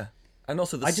watch. Yeah, and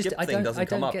also the skip thing doesn't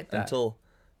come up until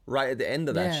right at the end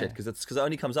of that shit, because it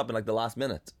only comes up in like the last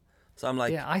minute. So I'm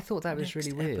like, I thought that was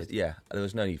really weird. Yeah, there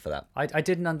was no need for that. I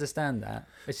didn't understand that.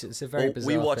 It's a very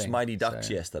bizarre thing. We watched Mighty Ducks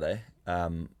yesterday,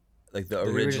 like the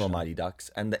original Mighty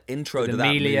Ducks, and the intro to that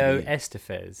movie. Emilio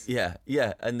Estevez.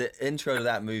 Yeah, and the intro to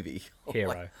that movie.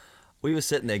 Hero. We were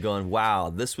sitting there going, wow,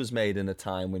 this was made in a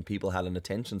time when people had an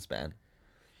attention span.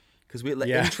 Because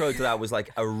the intro to that was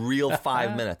like a real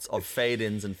 5 minutes of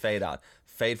fade-ins and fade-out.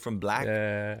 Fade from black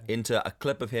into a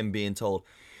clip of him being told,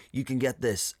 you can get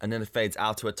this. And then it fades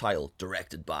out to a title,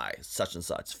 directed by such and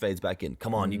such. Fades back in.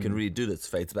 Come on, you can really do this.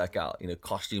 Fades back out.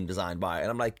 Costume designed by. And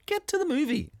I'm like, get to the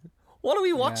movie. What are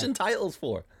we watching titles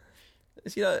for?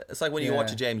 It's like when you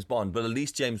watch a James Bond, but at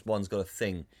least James Bond's got a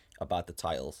thing about the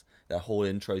titles. That whole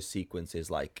intro sequence is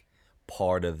like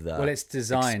part of the it's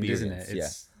designed, experience. Isn't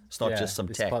it? It's not just some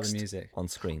text part of the music on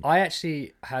screen. I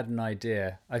actually had an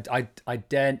idea. I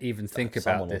daren't even think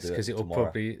about this because it will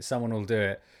probably someone will do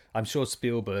it. I'm sure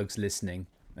Spielberg's listening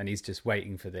and he's just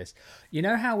waiting for this. You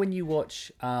know how when you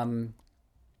watch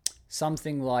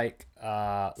something like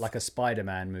a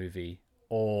Spider-Man movie,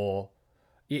 or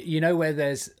where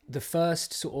there's the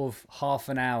first sort of half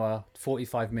an hour,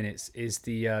 45 minutes is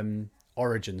the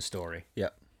origin story. Yeah.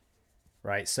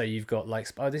 Right, so you've got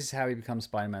like, this is how he becomes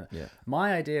Spider-Man. Yeah.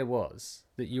 My idea was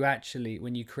that you actually,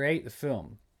 when you create the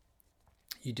film,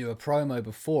 you do a promo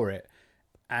before it,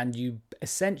 and you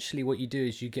essentially what you do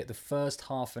is you get the first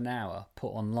half an hour put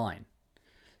online.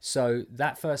 So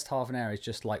that first half an hour is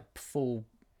just like full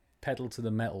pedal to the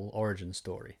metal origin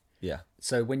story. Yeah.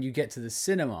 So when you get to the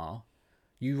cinema,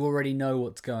 you already know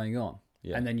what's going on,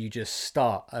 and then you just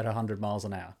start at 100 miles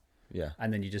an hour. Yeah.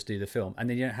 And then you just do the film. And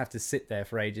then you don't have to sit there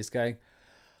for ages going,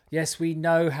 yes, we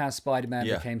know how Spider-Man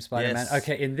became Spider-Man. Yes.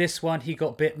 Okay, in this one, he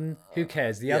got bitten. Who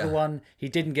cares? The other one, he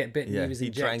didn't get bitten. He was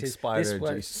injected. He drank spider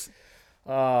juice.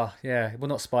 Oh, yeah. Well,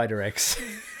 not spider eggs.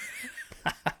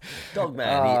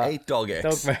 Dogman, he ate dog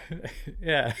eggs. Dogman.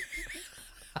 Yeah.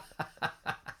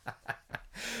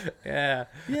 Yeah.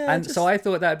 And so I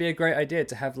thought that'd be a great idea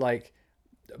to have like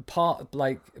part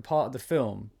of the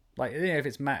film, like, you know, if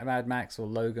it's Mad Max or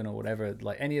Logan or whatever,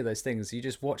 like any of those things, you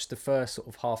just watch the first sort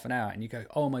of half an hour and you go,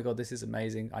 oh my god, this is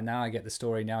amazing. Now I get the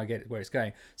story, now I get where it's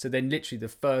going. So then literally the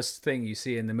first thing you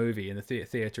see in the movie in the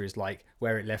theater is like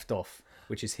where it left off,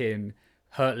 which is him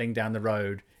hurtling down the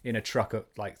road in a truck at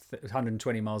like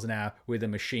 120 miles an hour with a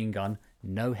machine gun,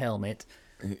 no helmet,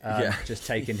 just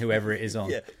taking whoever it is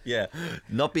on. Yeah.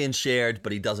 Not being shared,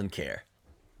 but he doesn't care,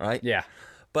 right? Yeah.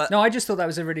 But no, I just thought that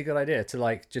was a really good idea to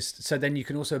like just so then you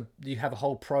can also you have a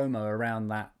whole promo around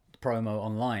that promo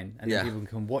online and then people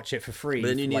can watch it for free. But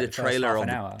then you need like a trailer of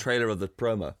the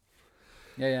promo.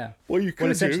 Yeah. Well,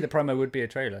 essentially the promo would be a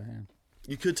trailer. Yeah.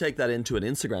 You could take that into an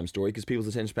Instagram story because people's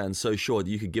attention span is so short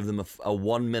that you could give them a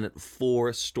 1 minute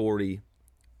 4-story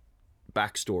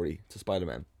backstory to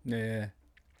Spider-Man. Yeah.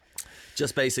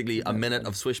 Just basically a minute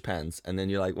of swish pans, and then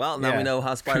you're like, well, now we know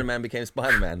how Spider-Man became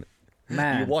Spider-Man.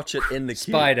 Man, you watch it in the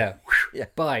queue. Spider, Yeah.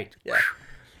 bite, Yeah.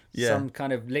 some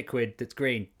kind of liquid that's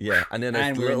green. Yeah, and then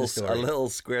a little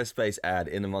Squarespace ad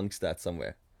in amongst that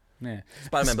somewhere. Yeah,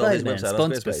 Spider-Man built his website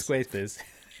on Sponsored by Squarespace.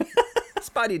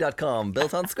 Spidey.com,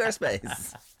 built on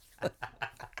Squarespace.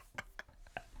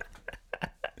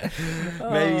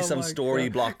 Maybe some story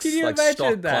blocks, like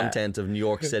stock content of New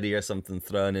York City or something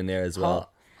thrown in there as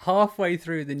well. Halfway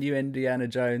through the new Indiana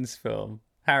Jones film,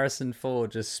 Harrison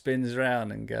Ford just spins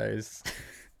around and goes,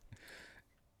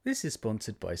 this is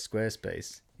sponsored by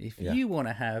Squarespace. If you want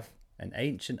to have an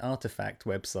ancient artifact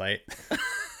website.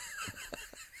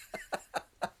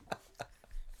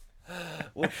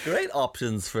 With great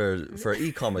options for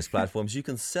e-commerce platforms, you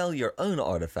can sell your own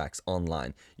artifacts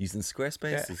online using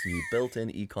Squarespace's new built-in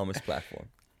e-commerce platform.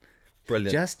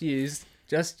 Brilliant. Just use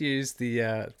the is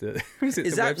that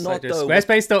website? not though?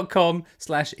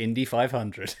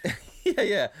 Squarespace.com/Indy500.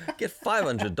 Yeah. Get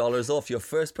 $500 off your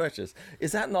first purchase.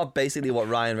 Is that not basically what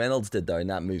Ryan Reynolds did though in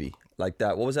that movie? Like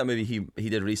that. What was that movie he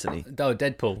did recently? Oh,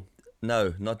 Deadpool.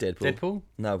 No, not Deadpool. Deadpool?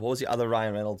 No. What was the other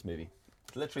Ryan Reynolds movie?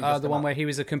 Literally The one where he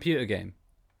was a computer game.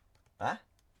 Huh?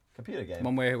 Computer game.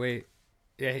 One where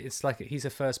it's like he's a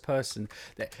first person.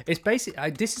 It's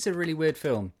basically this is a really weird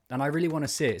film, and I really want to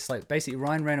see it. It's like basically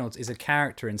Ryan Reynolds is a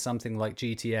character in something like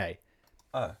GTA.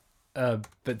 Oh.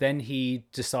 But then he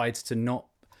decides to not.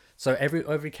 So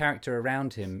every character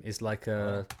around him is like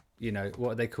a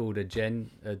what are they called, a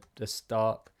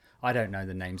start. I don't know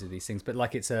the names of these things, but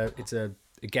like it's a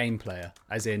game player,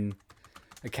 as in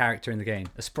a character in the game,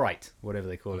 a sprite, whatever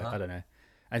they call it. I don't know.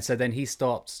 And so then he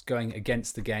starts going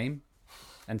against the game,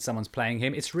 and someone's playing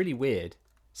him. It's really weird.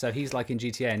 So he's like in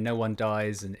GTA, and no one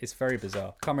dies, and it's very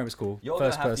bizarre. Can't remember what it's called. You're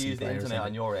going to have to use the internet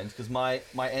on your end because my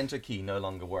enter key no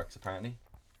longer works apparently.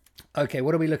 Okay,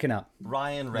 what are we looking up?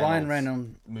 Ryan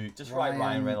Reynolds. Just write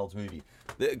Ryan Reynolds movie.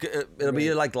 It'll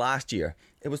be like last year.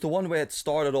 It was the one where it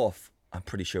started off. I'm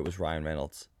pretty sure it was Ryan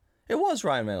Reynolds. It was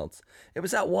Ryan Reynolds. It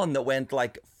was that one that went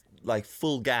like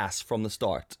full gas from the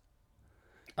start.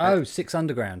 Oh, Six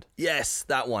Underground. Yes,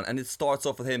 that one. And it starts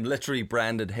off with him literally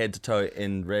branded head to toe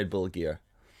in Red Bull gear.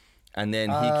 And then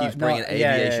he keeps bringing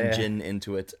aviation gin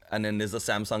into it. And then there's a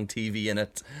Samsung TV in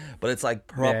it. But it's like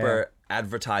proper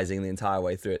advertising the entire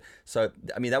way through it. So,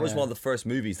 I mean, that was one of the first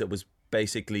movies that was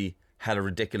basically had a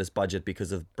ridiculous budget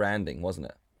because of branding, wasn't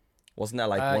it? Wasn't that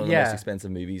like one of the most expensive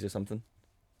movies or something?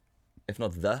 If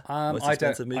not the most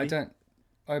expensive movie?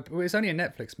 It's only a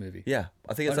Netflix movie. Yeah,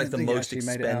 I think it's like the most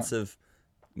expensive.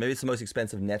 Maybe it's the most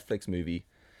expensive Netflix movie,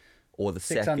 or the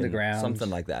Six second, Underground. something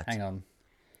like that. Hang on.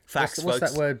 Facts, what's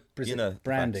folks. that word?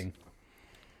 Branding.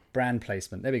 Brand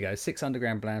placement. There we go. Six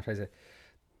Underground brand placement.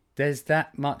 There's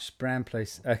that much brand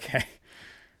place. Okay.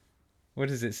 What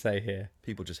does it say here?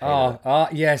 People just hate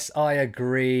it. Yes, I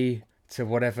agree to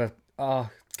whatever.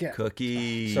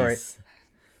 Cookies. Sorry.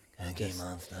 Cookie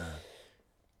Monster.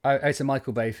 Oh, it's a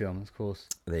Michael Bay film, of course.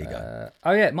 There you go.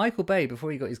 Michael Bay,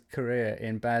 before he got his career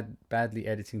in badly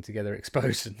editing together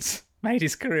Explosions, made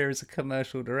his career as a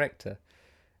commercial director.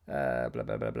 Blah, blah,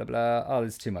 blah, blah, blah. Oh,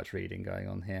 there's too much reading going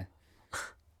on here.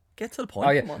 Get to the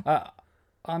point. Come on.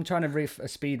 I'm trying to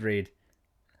speed read.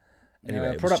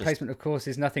 Anyway, product placement, of course,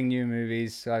 is nothing new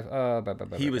movies. So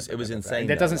it was insane.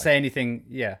 That doesn't say anything.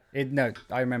 Yeah. No,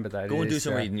 I remember that. Go and do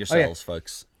some reading yourselves,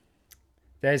 folks.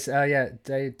 There's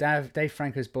Dave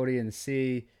Franco's Body in the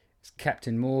Sea. It's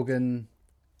Captain Morgan.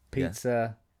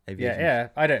 pizza. Aviation. Yeah.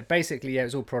 I don't. Basically, it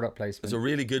was all product placement. It's a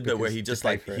really good bit where he just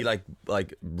like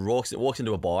walks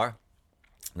into a bar,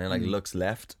 and then like looks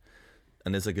left,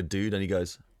 and there's like a dude, and he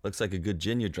goes, "Looks like a good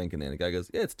gin you're drinking." There, and the guy goes,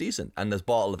 "Yeah, it's decent." And this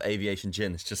bottle of Aviation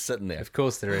gin is just sitting there. Of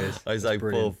course, there is. I was like,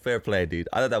 "Well, fair play, dude."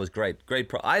 I thought that was great.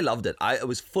 I loved it. It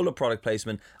was full of product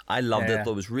placement. I loved it.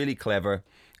 Thought it was really clever.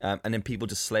 And then people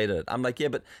just slated it. I'm like, yeah,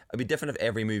 but it'd be different if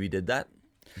every movie did that.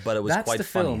 But it was quite funny. That's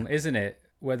the film, isn't it?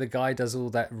 Where the guy does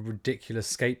all that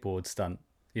ridiculous skateboard stunt,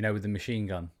 with the machine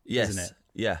gun, isn't it?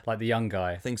 Yeah. Like the young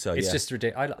guy. I think so, It's just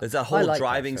ridiculous. There's that whole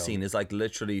driving scene is like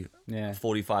literally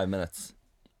 45 minutes.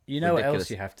 You know ridiculous. What else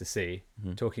you have to see?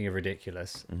 Talking of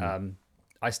ridiculous,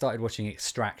 I started watching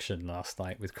Extraction last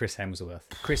night with Chris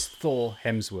Thor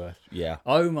Hemsworth. Yeah.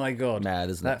 Oh my God.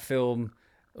 Mad, isn't that film...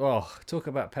 Oh, talk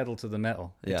about pedal to the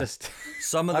metal. Yeah.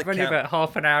 I've only about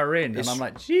half an hour in, and I'm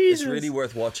like, Jesus. It's really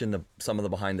worth watching some of the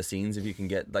behind the scenes if you can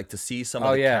get to see some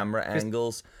of the camera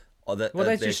angles.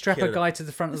 They just strap a guy to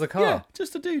the front of the car. Yeah,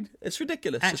 just a dude. It's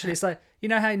ridiculous. Actually, it's like,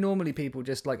 how normally people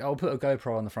just I'll put a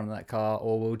GoPro on the front of that car,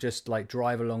 or we'll just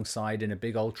drive alongside in a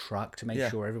big old truck to make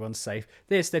sure everyone's safe.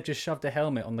 They've just shoved a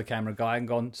helmet on the camera guy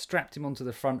and strapped him onto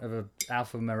the front of a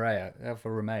Alfa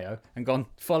Romeo, and gone,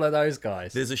 follow those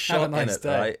guys. There's a shot in it,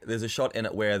 right? There's a shot in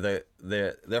it where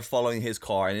they're following his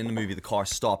car, and in the movie the car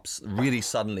stops really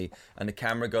suddenly, and the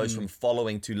camera goes from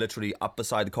following to literally up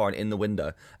beside the car and in the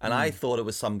window. And I thought it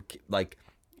was some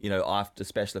after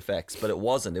special effects, but it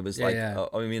wasn't. It was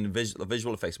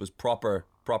visual effects. It was proper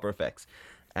effects.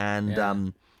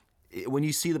 And when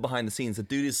you see the behind the scenes, the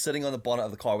dude is sitting on the bonnet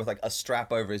of the car with a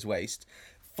strap over his waist,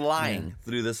 flying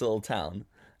through this little town,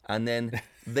 and then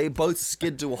they both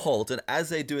skid to a halt. And as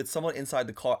they do it, someone inside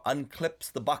the car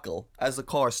unclips the buckle as the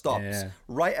car stops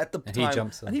right at the time, he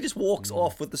jumps and he just walks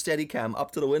off with the Steadicam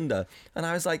up to the window. And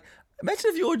I was like, imagine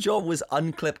if your job was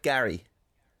unclip Gary.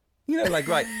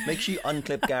 Right, make sure you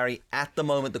unclip Gary at the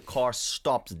moment the car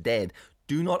stops dead.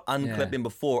 Do not unclip him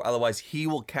before, otherwise he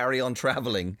will carry on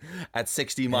traveling at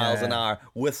 60 miles an hour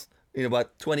with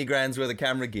about 20 grand's worth of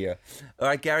camera gear. All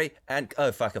right, Gary, and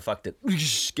I fucked it.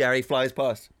 Gary flies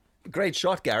past. Great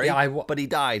shot, Gary, but he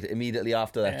died immediately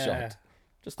after that shot.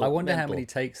 I wonder how many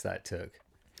takes that took.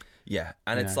 Yeah,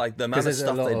 and it's like the amount of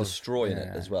stuff they destroy in it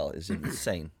as well is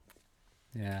insane.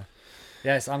 Yeah.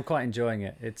 Yes, I'm quite enjoying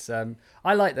it. It's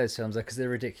I like those films because they're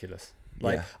ridiculous.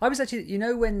 I was actually,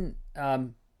 when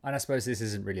and I suppose this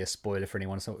isn't really a spoiler for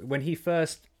anyone. So when he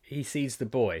sees the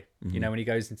boy, when he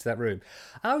goes into that room,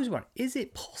 I always wonder, is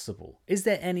it possible? Is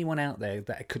there anyone out there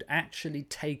that could actually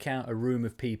take out a room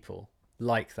of people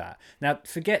like that? Now,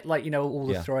 forget all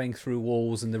the throwing through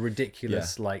walls and the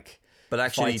ridiculous but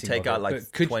actually take out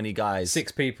 20 guys,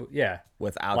 6 people,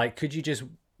 without could you just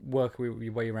work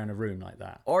your way around a room like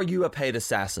that? Are you a paid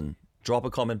assassin? Drop a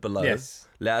comment below. Yes.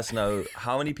 Let us know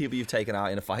how many people you've taken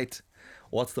out in a fight.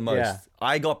 What's the most? Yeah.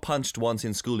 I got punched once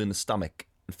in school in the stomach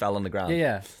and fell on the ground.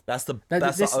 Yeah. That's the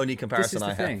only comparison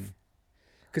I have.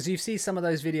 Because you see some of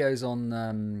those videos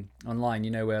on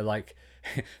online, where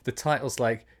the title's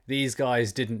these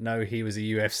guys didn't know he was a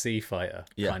UFC fighter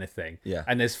kind of thing. Yeah.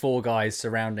 And there's 4 guys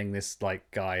surrounding this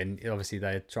guy, and obviously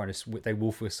they're trying to they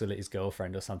wolf whistle at his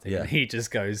girlfriend or something, and he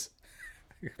just goes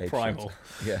primal.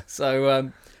 Yeah.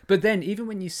 So but then even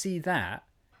when you see that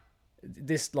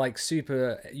this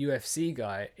super UFC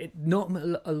guy, not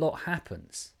a lot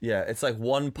happens. Yeah, it's like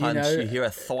one punch, you hear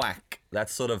a thwack.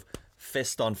 That's sort of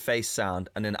fist on face sound,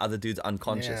 and then other dude's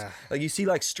unconscious. You see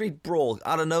street brawl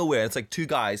out of nowhere. It's 2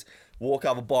 guys walk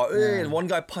out of a bar, and one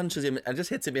guy punches him and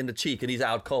just hits him in the cheek, and he's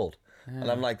out cold.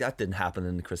 And I'm like, that didn't happen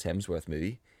in the Chris Hemsworth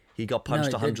movie. He got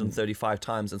punched 135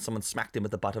 times, and someone smacked him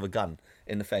with the butt of a gun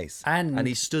in the face. And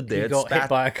he stood there. He got hit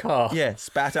by a car. Yeah,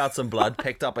 spat out some blood,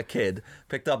 picked up a kid,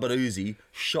 picked up an Uzi,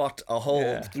 shot a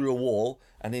hole through a wall,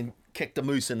 and then kicked a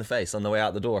moose in the face on the way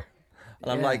out the door.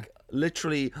 And I'm like,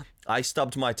 literally, I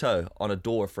stubbed my toe on a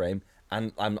door frame,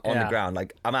 and I'm on the ground.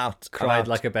 I'm out. Cried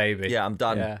like a baby. Yeah, I'm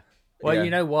done. Yeah. Well,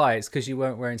 you know why? It's because you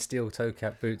weren't wearing steel toe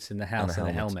cap boots in the house and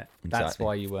a helmet. Exactly. That's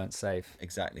why you weren't safe.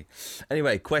 Exactly.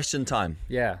 Anyway, question time.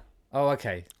 Yeah. Oh,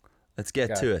 okay. Let's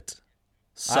get to it.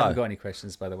 So, I haven't got any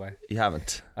questions, by the way. You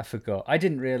haven't? I forgot. I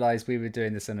didn't realise we were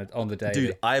doing this on the day.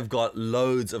 Dude, I've got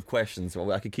loads of questions.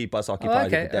 I could keep us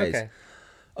occupied for days.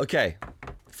 Okay.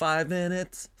 5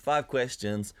 minutes, 5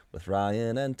 questions with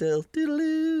Ryan and Dill.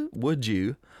 Would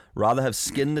you rather have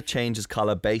skin that changes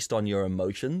colour based on your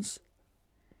emotions?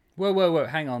 Whoa,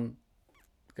 hang on.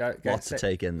 Lots to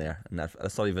take in there, and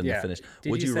that's not even finished.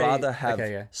 Would you rather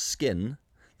have skin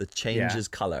that changes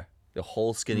colour, the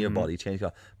whole skin of your body changes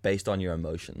colour based on your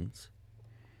emotions?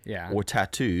 Yeah. Or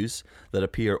tattoos that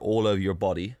appear all over your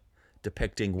body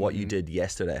depicting what you did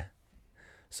yesterday.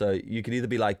 So you can either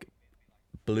be like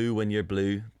blue when you're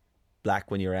blue,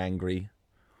 black when you're angry,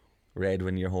 red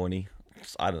when you're horny.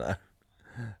 I don't know.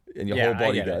 And your whole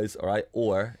body goes, all right?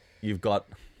 Or you've got...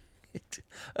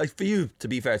 For you, to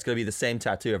be fair, it's going to be the same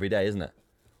tattoo every day, isn't it?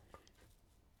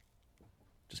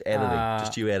 Just editing.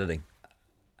 Just you editing.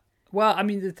 Well, I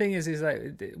mean, the thing is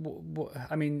like,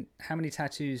 I mean, how many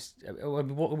tattoos?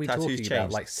 What are we talking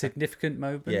about? Like significant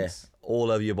moments? Yeah, all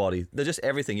over your body. They're just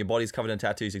everything. Your body's covered in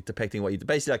tattoos depicting what you did.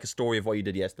 Basically, like a story of what you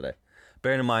did yesterday.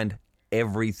 Bearing in mind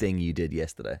everything you did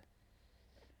yesterday.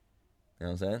 You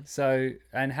know what I'm saying? So,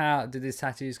 and how did these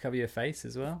tattoos cover your face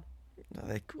as well?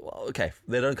 Okay,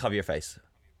 they don't cover your face.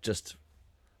 Just.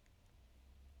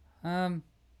 I'd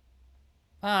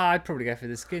probably go for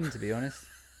the skin, to be honest.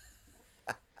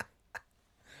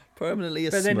 Permanently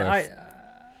a But then Smurf.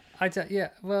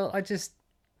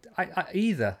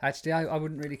 Either actually, I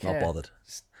wouldn't really care. Not bothered.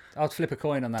 I'll flip a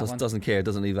coin on that one. Doesn't care.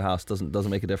 Doesn't leave the house. Doesn't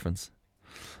make a difference.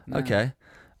 No. Okay.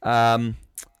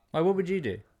 What would you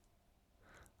do?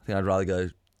 I think I'd rather go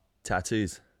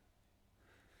tattoos.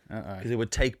 Because it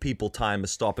would take people time to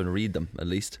stop and read them, at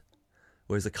least.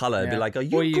 Whereas the colour, it'd be like, are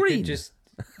you green? Could just...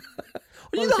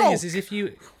 Well, the thing is if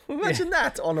you... Imagine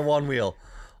that on a one wheel.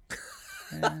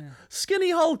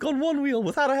 Skinny Hulk on one wheel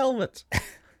without a helmet. So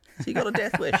you got a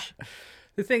death wish.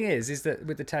 The thing is that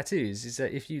with the tattoos, is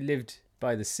that if you lived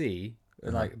by the sea,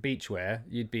 like beachwear,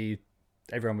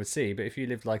 everyone would see. But if you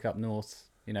lived like up north,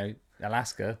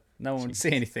 Alaska, no one would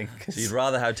see anything. So you'd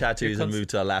rather have tattoos and move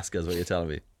to Alaska, is what you're telling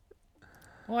me.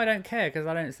 Well, I don't care because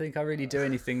I don't think I really do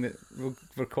anything that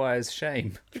requires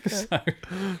shame. So.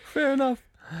 Fair enough.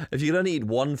 If you could only eat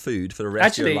one food for the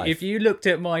rest of your life. Actually, if you looked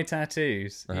at my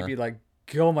tattoos, you'd be like,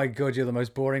 oh my God, you're the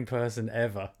most boring person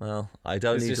ever. Well, I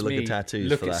don't need to look at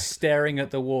tattoos for that. Staring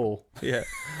at the wall. Yeah,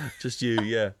 just you,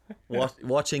 yeah.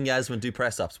 Watching Yasmin do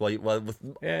press-ups while with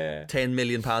 10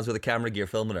 million pounds worth of camera gear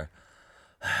filming her.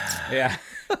 Yeah.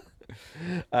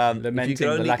 If you could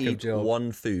only eat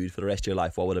one food for the rest of your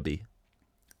life, what would it be?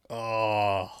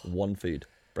 Oh. One food.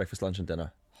 Breakfast, lunch and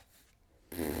dinner.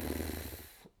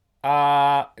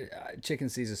 Chicken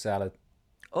Caesar salad.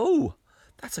 Oh,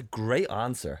 that's a great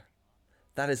answer.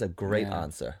 That is a great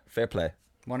answer. Fair play.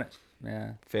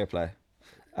 Fair play.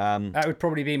 That would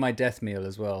probably be my death meal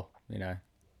as well.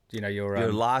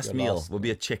 Your last meal would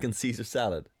be a chicken Caesar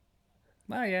salad.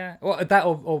 Oh yeah, or that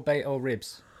or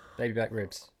ribs, baby back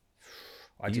ribs.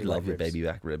 You love your baby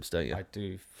back ribs, don't you? I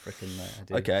do, freaking. I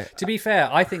do. Okay. To be fair,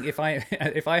 I think if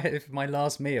my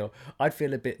last meal, I'd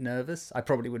feel a bit nervous. I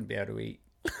probably wouldn't be able to eat.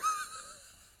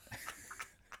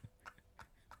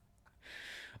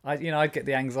 I'd get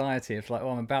the anxiety of like,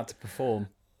 I'm about to perform.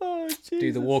 Oh, Jesus.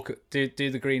 Do the walk, do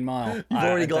the Green Mile. You've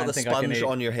already got the sponge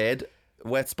on your head,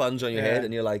 wet sponge on your head,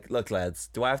 and you're like, look, lads,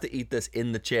 do I have to eat this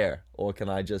in the chair, or can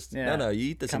I just? Yeah. No,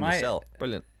 you eat this in yourself.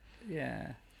 Brilliant.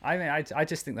 Yeah. I mean, I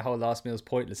just think the whole last meal is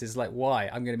pointless. It's like, why?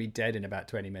 I'm going to be dead in about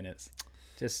 20 minutes.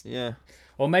 Just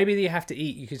Or maybe you have to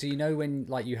eat because when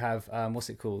like you have what's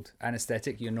it called,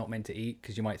 anesthetic, you're not meant to eat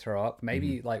because you might throw up.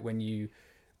 Maybe like when you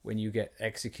get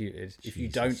executed, if you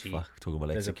don't eat, talking about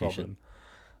there's execution.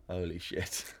 A problem. Holy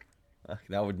shit!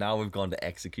 Now we've gone to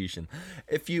execution.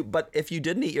 If you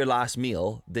didn't eat your last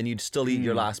meal, then you'd still eat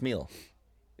your last meal.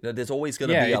 There's always going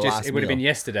to be a last meal. It would have been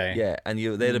yesterday. Yeah, and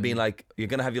they'd have been like, "You're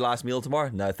going to have your last meal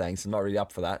tomorrow?" No, thanks. I'm not really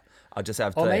up for that. I'll just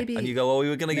have today. And you go, "Well, we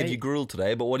were going to give you gruel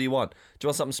today, but what do you want? Do you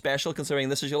want something special considering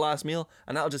this is your last meal?"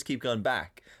 And that'll just keep going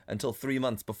back until 3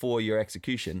 months before your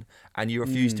execution, and you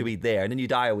refuse to eat there, and then you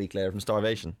die a week later from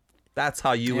starvation. That's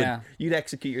how you'd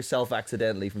execute yourself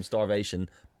accidentally from starvation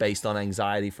based on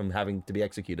anxiety from having to be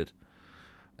executed.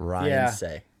 Ryan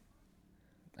say.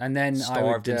 And then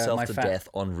starved himself to death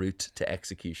en route to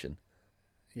execution.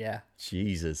 Yeah.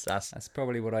 Jesus, that's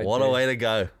probably what I. What a way to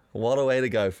go! What a way to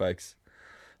go, folks.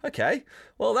 Okay,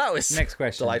 well that was next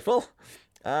question. Delightful.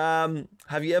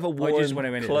 Have you ever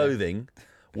worn clothing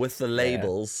with the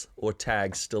labels or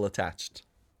tags still attached?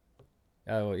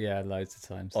 Oh yeah, loads of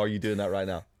times. Are you doing that right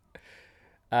now?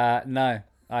 No,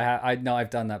 I've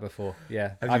done that before.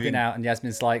 Yeah, I've been out and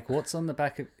Yasmin's like, "What's on the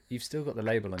back of?" You've still got the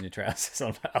label on your trousers. I'm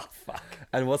like, oh fuck.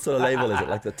 And what sort of label is it?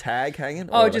 Like the tag hanging?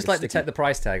 Oh, just like the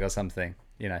price tag or something.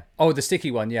 Oh, the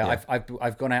sticky one. Yeah.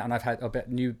 I've gone out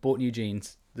and bought new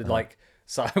jeans.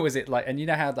 So was it like? And you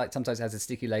know how like sometimes it has a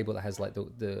sticky label that has like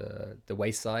the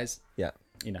waist size. Yeah.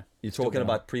 You're talking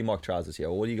about Primark trousers here.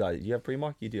 What do you guys? You have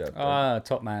Primark? You do have.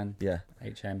 Top Man. Yeah.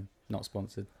 HM, not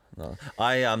sponsored. No.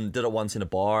 I did it once in a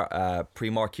bar.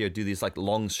 Primark here do these like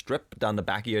long strip down the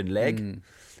back of your leg.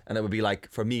 And it would be like,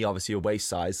 for me, obviously, a waist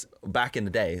size. Back in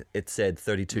the day, it said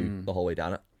 32 the whole way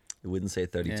down it. It wouldn't say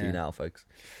 32 now, folks.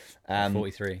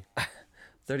 43.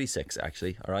 36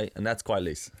 actually. All right, and that's quite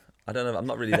loose. I don't know. I'm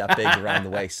not really that big around the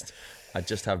waist. I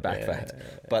just have back fat.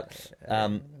 But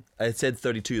it said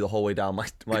 32 the whole way down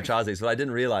my trousers, but I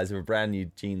didn't realize they were brand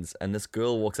new jeans. And this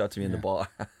girl walks up to me in the bar.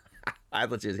 I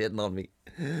thought she was hitting on me.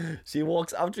 She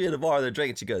walks up to me in the bar, they're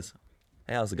drinking. She goes,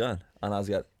 "Hey, how's it going?" And I was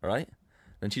like, "All right."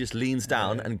 And she just leans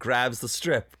down and grabs the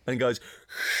strip and goes.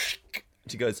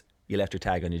 She goes, "You left your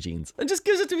tag on your jeans," and just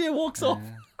gives it to me and walks off.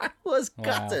 I was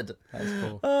gutted. That's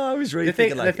cool. I was really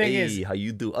thinking like, the thing "Hey, is, how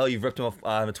you do?" Oh, you've ripped him off.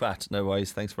 I'm a twat. No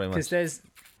worries. Thanks very much. Because there's,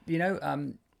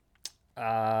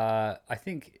 I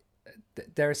think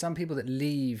there are some people that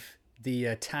leave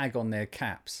the tag on their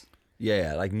caps.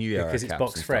 Yeah, like New Era because it's caps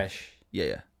box and fresh. Stuff.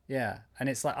 Yeah. Yeah, and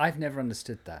it's like I've never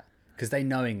understood that because they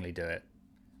knowingly do it,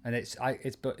 and it's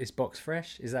box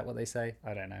fresh. Is that what they say?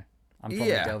 I don't know. I'm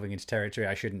probably delving into territory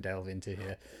I shouldn't delve into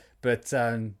here, but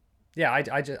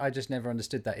I just never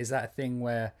understood that. Is that a thing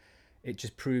where it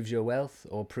just proves your wealth,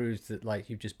 or proves that like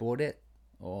you've just bought it,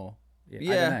 or I don't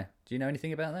know. Do you know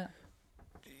anything about that?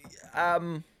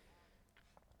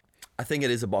 I think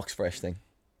it is a box fresh thing.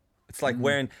 It's like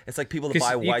wearing. It's like people that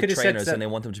buy white trainers and they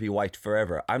want them to be white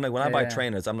forever. I'm like, when I buy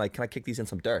trainers, I'm like, can I kick these in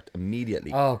some dirt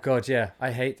immediately? Oh god, yeah,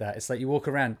 I hate that. It's like you walk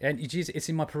around and it's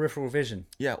in my peripheral vision.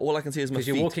 Yeah, all I can see is my feet.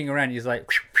 Because you're walking around, you're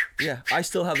like. Yeah, I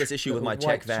still have this issue with my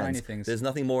Czech Vans. There's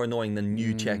nothing more annoying than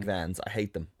new Czech Vans. I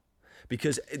hate them.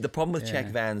 Because the problem with Czech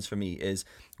Vans for me is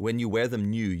when you wear them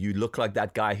new, you look like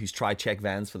that guy who's tried Czech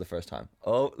Vans for the first time.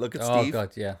 Oh, look at Steve. Oh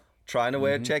god, yeah. Trying to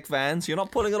wear Czech Vans. You're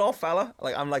not pulling it off, fella.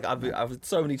 Like I've had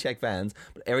so many Czech Vans,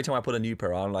 but every time I put a new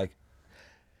pair on, I'm like,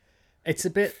 it's a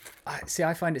bit. See,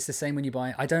 I find it's the same when you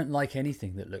buy. I don't like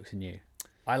anything that looks new.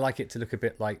 I like it to look a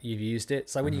bit like you've used it.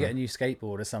 So when you get a new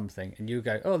skateboard or something, and you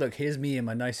go, "Oh look, here's me in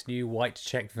my nice new white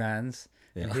Czech Vans,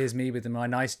 and here's me with my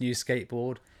nice new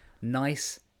skateboard,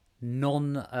 nice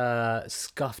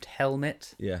non-scuffed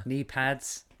helmet, knee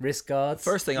pads." Wrist guards.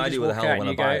 First thing I do with a helmet when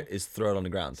I buy it is throw it on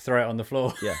the ground. Throw it on the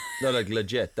floor. Yeah, no, like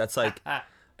legit. That's like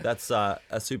that's a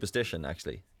superstition,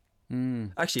 actually.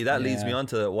 Actually, that leads me on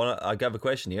to one. I have a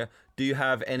question here. Do you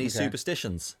have any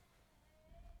superstitions?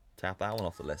 Tap that one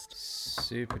off the list.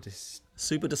 Super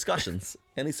discussions.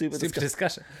 Any super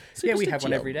discussion? Yeah, we have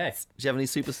one every day. Do you have any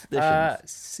superstitions?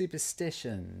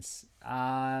 Superstitions.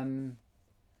 Not.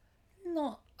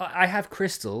 I have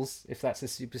crystals. If that's a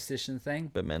superstition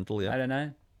thing. Bit mental, yeah. I don't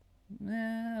know.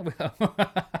 Yeah, well,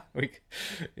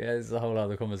 there's a whole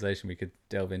other conversation we could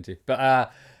delve into.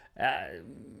 But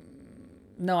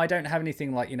no, I don't have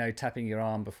anything like tapping your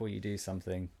arm before you do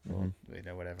something or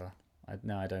whatever.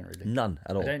 No, I don't really. None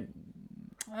at all. I don't.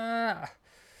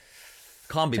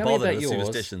 Can't be bothered with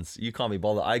superstitions. You can't be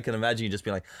bothered. I can imagine you just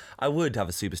being like, I would have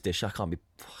a superstition. I can't be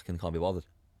bothered.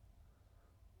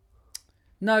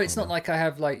 No, it's not like I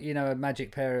have like a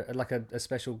magic pair, like a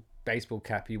special baseball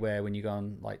cap you wear when you go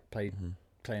on like play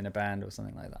in a band or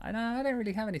something like that. I don't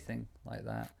really have anything like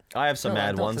that. I have some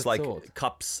mad ones like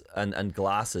cups and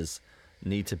glasses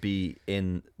need to be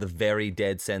in the very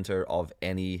dead center of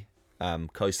any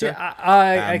coaster.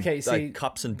 Okay, see, like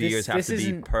cups and beers have to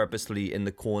be purposely in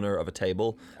the corner of a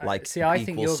table, like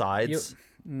equal sides.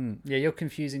 You're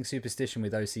confusing superstition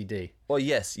with OCD. Well,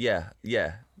 yes, yeah.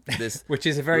 Which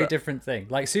is a very different thing.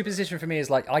 Like superstition for me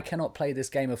is like I cannot play this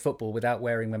game of football without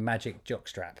wearing my magic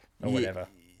jockstrap or whatever.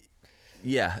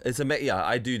 Yeah,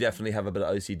 I do definitely have a bit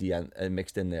of OCD and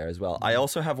mixed in there as well. I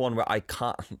also have one where I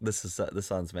can't. This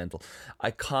sounds mental.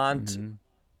 I can't.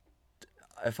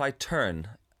 If I turn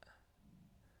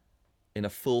in a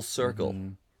full circle,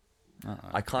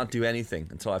 I can't do anything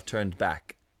until I've turned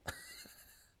back.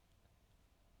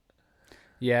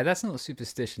 Yeah, that's not a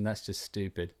superstition. That's just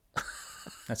stupid.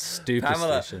 That's stupid.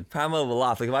 Pamela will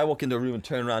laugh. Like if I walk into a room and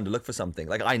turn around to look for something,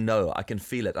 like I know, I can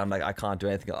feel it. I'm like, I can't do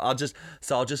anything. I'll just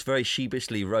very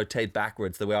sheepishly rotate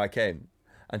backwards the way I came,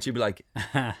 and she'd be like,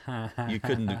 "You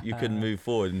couldn't move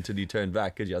forward until you turned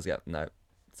back, could you?" I was like, "No,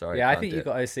 sorry." Yeah, I think you've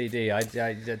got OCD. I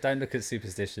don't look at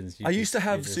superstitions. I used to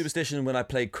have superstition when I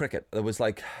played cricket. There was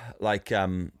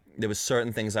there was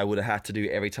certain things I would have had to do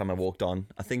every time I walked on.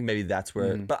 I think maybe that's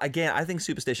where. But again, I think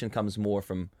superstition comes more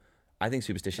from. I think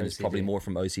superstition is probably more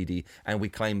from OCD, and we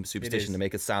claim superstition to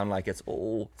make it sound like it's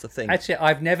a thing. Actually,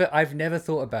 I've never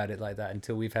thought about it like that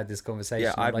until we've had this conversation.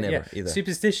 Yeah, I've never either.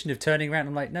 Superstition of turning around.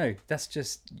 I'm like, no, that's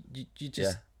just you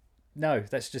just no,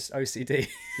 that's just OCD.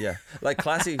 Yeah, like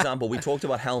classic example. We talked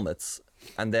about helmets,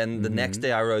 and then the next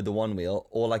day I rode the one wheel.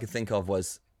 All I could think of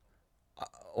was,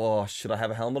 oh, should I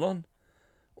have a helmet on?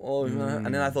 Oh,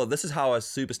 and then I thought this is how a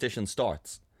superstition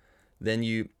starts. Then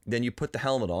you put the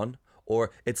helmet on.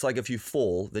 Or it's like if you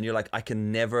fall, then you're like, I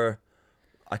can never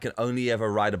I can only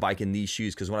ever ride a bike in these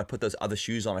shoes because when I put those other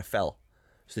shoes on, I fell.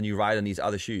 So then you ride on these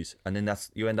other shoes, and then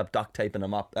you end up duct taping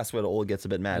them up. That's where it all gets a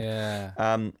bit mad.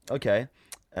 Yeah. Okay.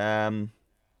 I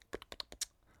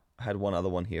had one other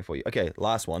one here for you. Okay,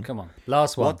 last one. Come on.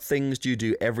 Last one. What things do you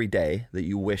do every day that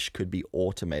you wish could be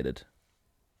automated?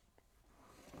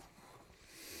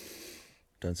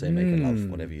 Don't say making love,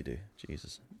 whatever you do.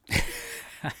 Jesus.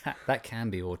 That can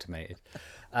be automated.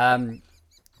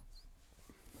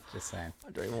 Just saying.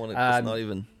 I don't even want to. It's not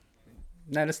even.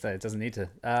 No, let's say it doesn't need to.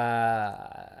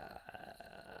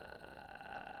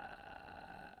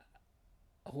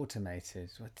 Automated.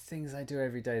 What things I do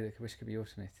every day that I wish could be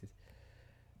automated?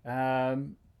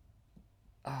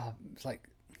 It's like,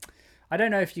 I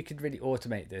don't know if you could really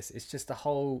automate this. It's just the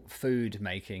whole food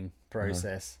making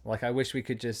process. Like, I wish we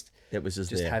could just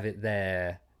have it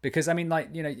there. Because, I mean, like,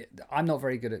 you know, I'm not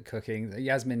very good at cooking.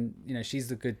 Yasmin, you know, she's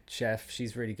the good chef.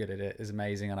 She's really good at it. It's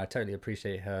amazing. And I totally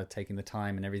appreciate her taking the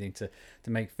time and everything to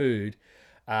make food.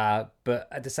 But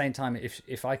at the same time,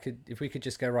 if we could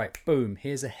just go, right, boom,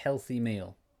 here's a healthy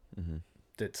meal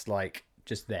that's like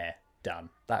just there, done.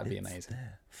 That would be amazing.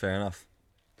 There. Fair enough.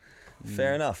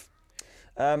 Fair enough.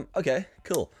 Okay,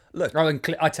 cool. Look. Oh,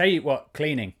 and I tell you what,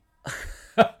 cleaning.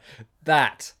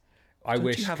 That I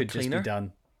wish could just be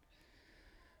done.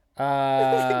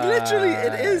 Literally,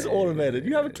 it is automated.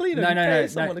 You have a cleaner.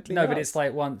 No, but it's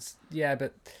like once. Yeah,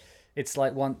 but it's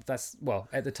like once. That's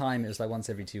at the time it was like once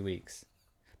every 2 weeks.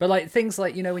 But like things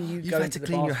like, you know, when you go into the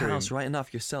bathroom, clean your house right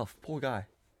enough yourself. Poor guy.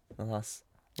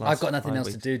 I've got nothing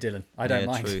else to do, Dylan. I don't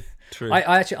mind. True.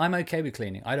 I'm okay with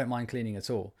cleaning. I don't mind cleaning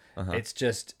at all. It's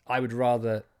just I'd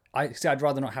rather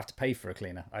not have to pay for a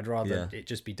cleaner. I'd rather it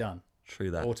just be done.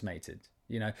 True that. Automated.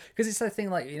 You know, because it's the thing,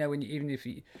 like, you know, when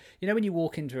you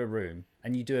walk into a room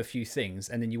and you do a few things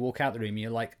and then you walk out the room and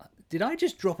you're like, did I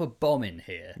just drop a bomb in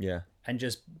here? Yeah. And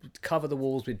just cover the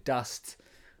walls with dust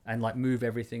and like move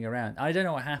everything around. I don't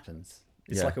know what happens.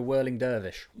 It's like a whirling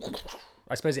dervish.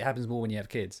 I suppose it happens more when you have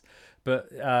kids. But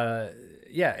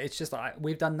it's just like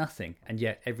we've done nothing, and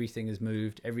yet everything is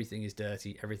moved, everything is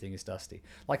dirty, everything is dusty.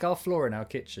 Like our floor in our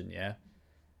kitchen,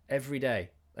 every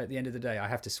day. At the end of the day, I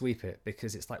have to sweep it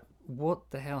because it's like, what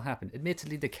the hell happened?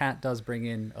 Admittedly, the cat does bring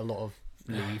in a lot of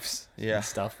leaves and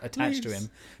stuff attached to him.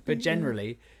 But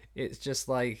generally, it's just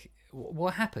like,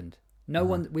 what happened?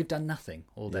 We've done nothing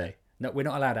all day. No, we're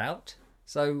not allowed out.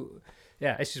 So,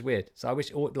 yeah, it's just weird. So I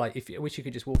wish you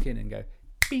could just walk in and go,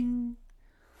 bing.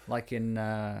 Like in,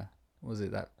 what was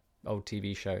it, that old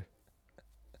TV show?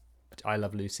 I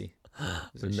Love Lucy.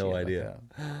 No idea.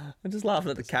 I'm just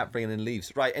laughing at the cat bringing in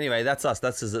leaves. Right, anyway, that's us.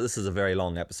 This is a very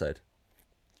long episode.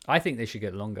 I think they should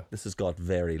get longer. This has got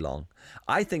very long.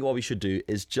 I think what we should do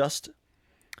is just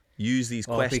use these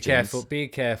questions. Be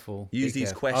careful. Use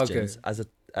these questions as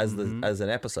an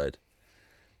episode.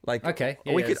 Like, okay,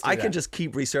 I can just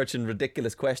keep researching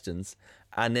ridiculous questions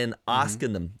and then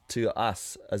asking them to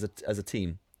us as a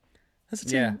team. As a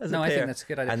team, as a pair. I think that's a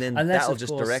good idea. And then unless, that'll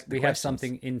just direct the we questions. have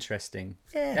something interesting.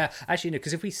 Yeah. Actually, no,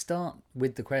 because if we start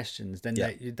with the questions, then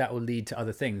that will lead to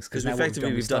other things. Because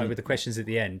effectively we've done with the questions at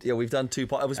the end. Yeah, we've done 2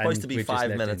 parts. It was supposed to be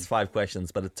 5 minutes, 5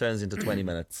 questions, but it turns into 20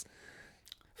 minutes.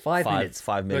 5 minutes.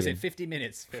 5 million. Was it 50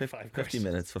 minutes for 5 questions? 50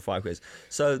 minutes for 5 questions.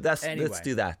 So let's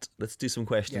do that. Let's do some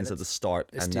questions at the start,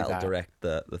 and that'll direct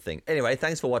the thing. Anyway,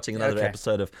 thanks for watching another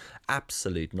episode of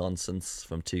Absolute Nonsense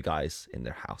from 2 guys in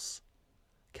their house.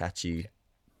 Catch you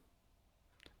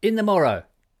in the morrow.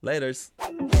 Laters.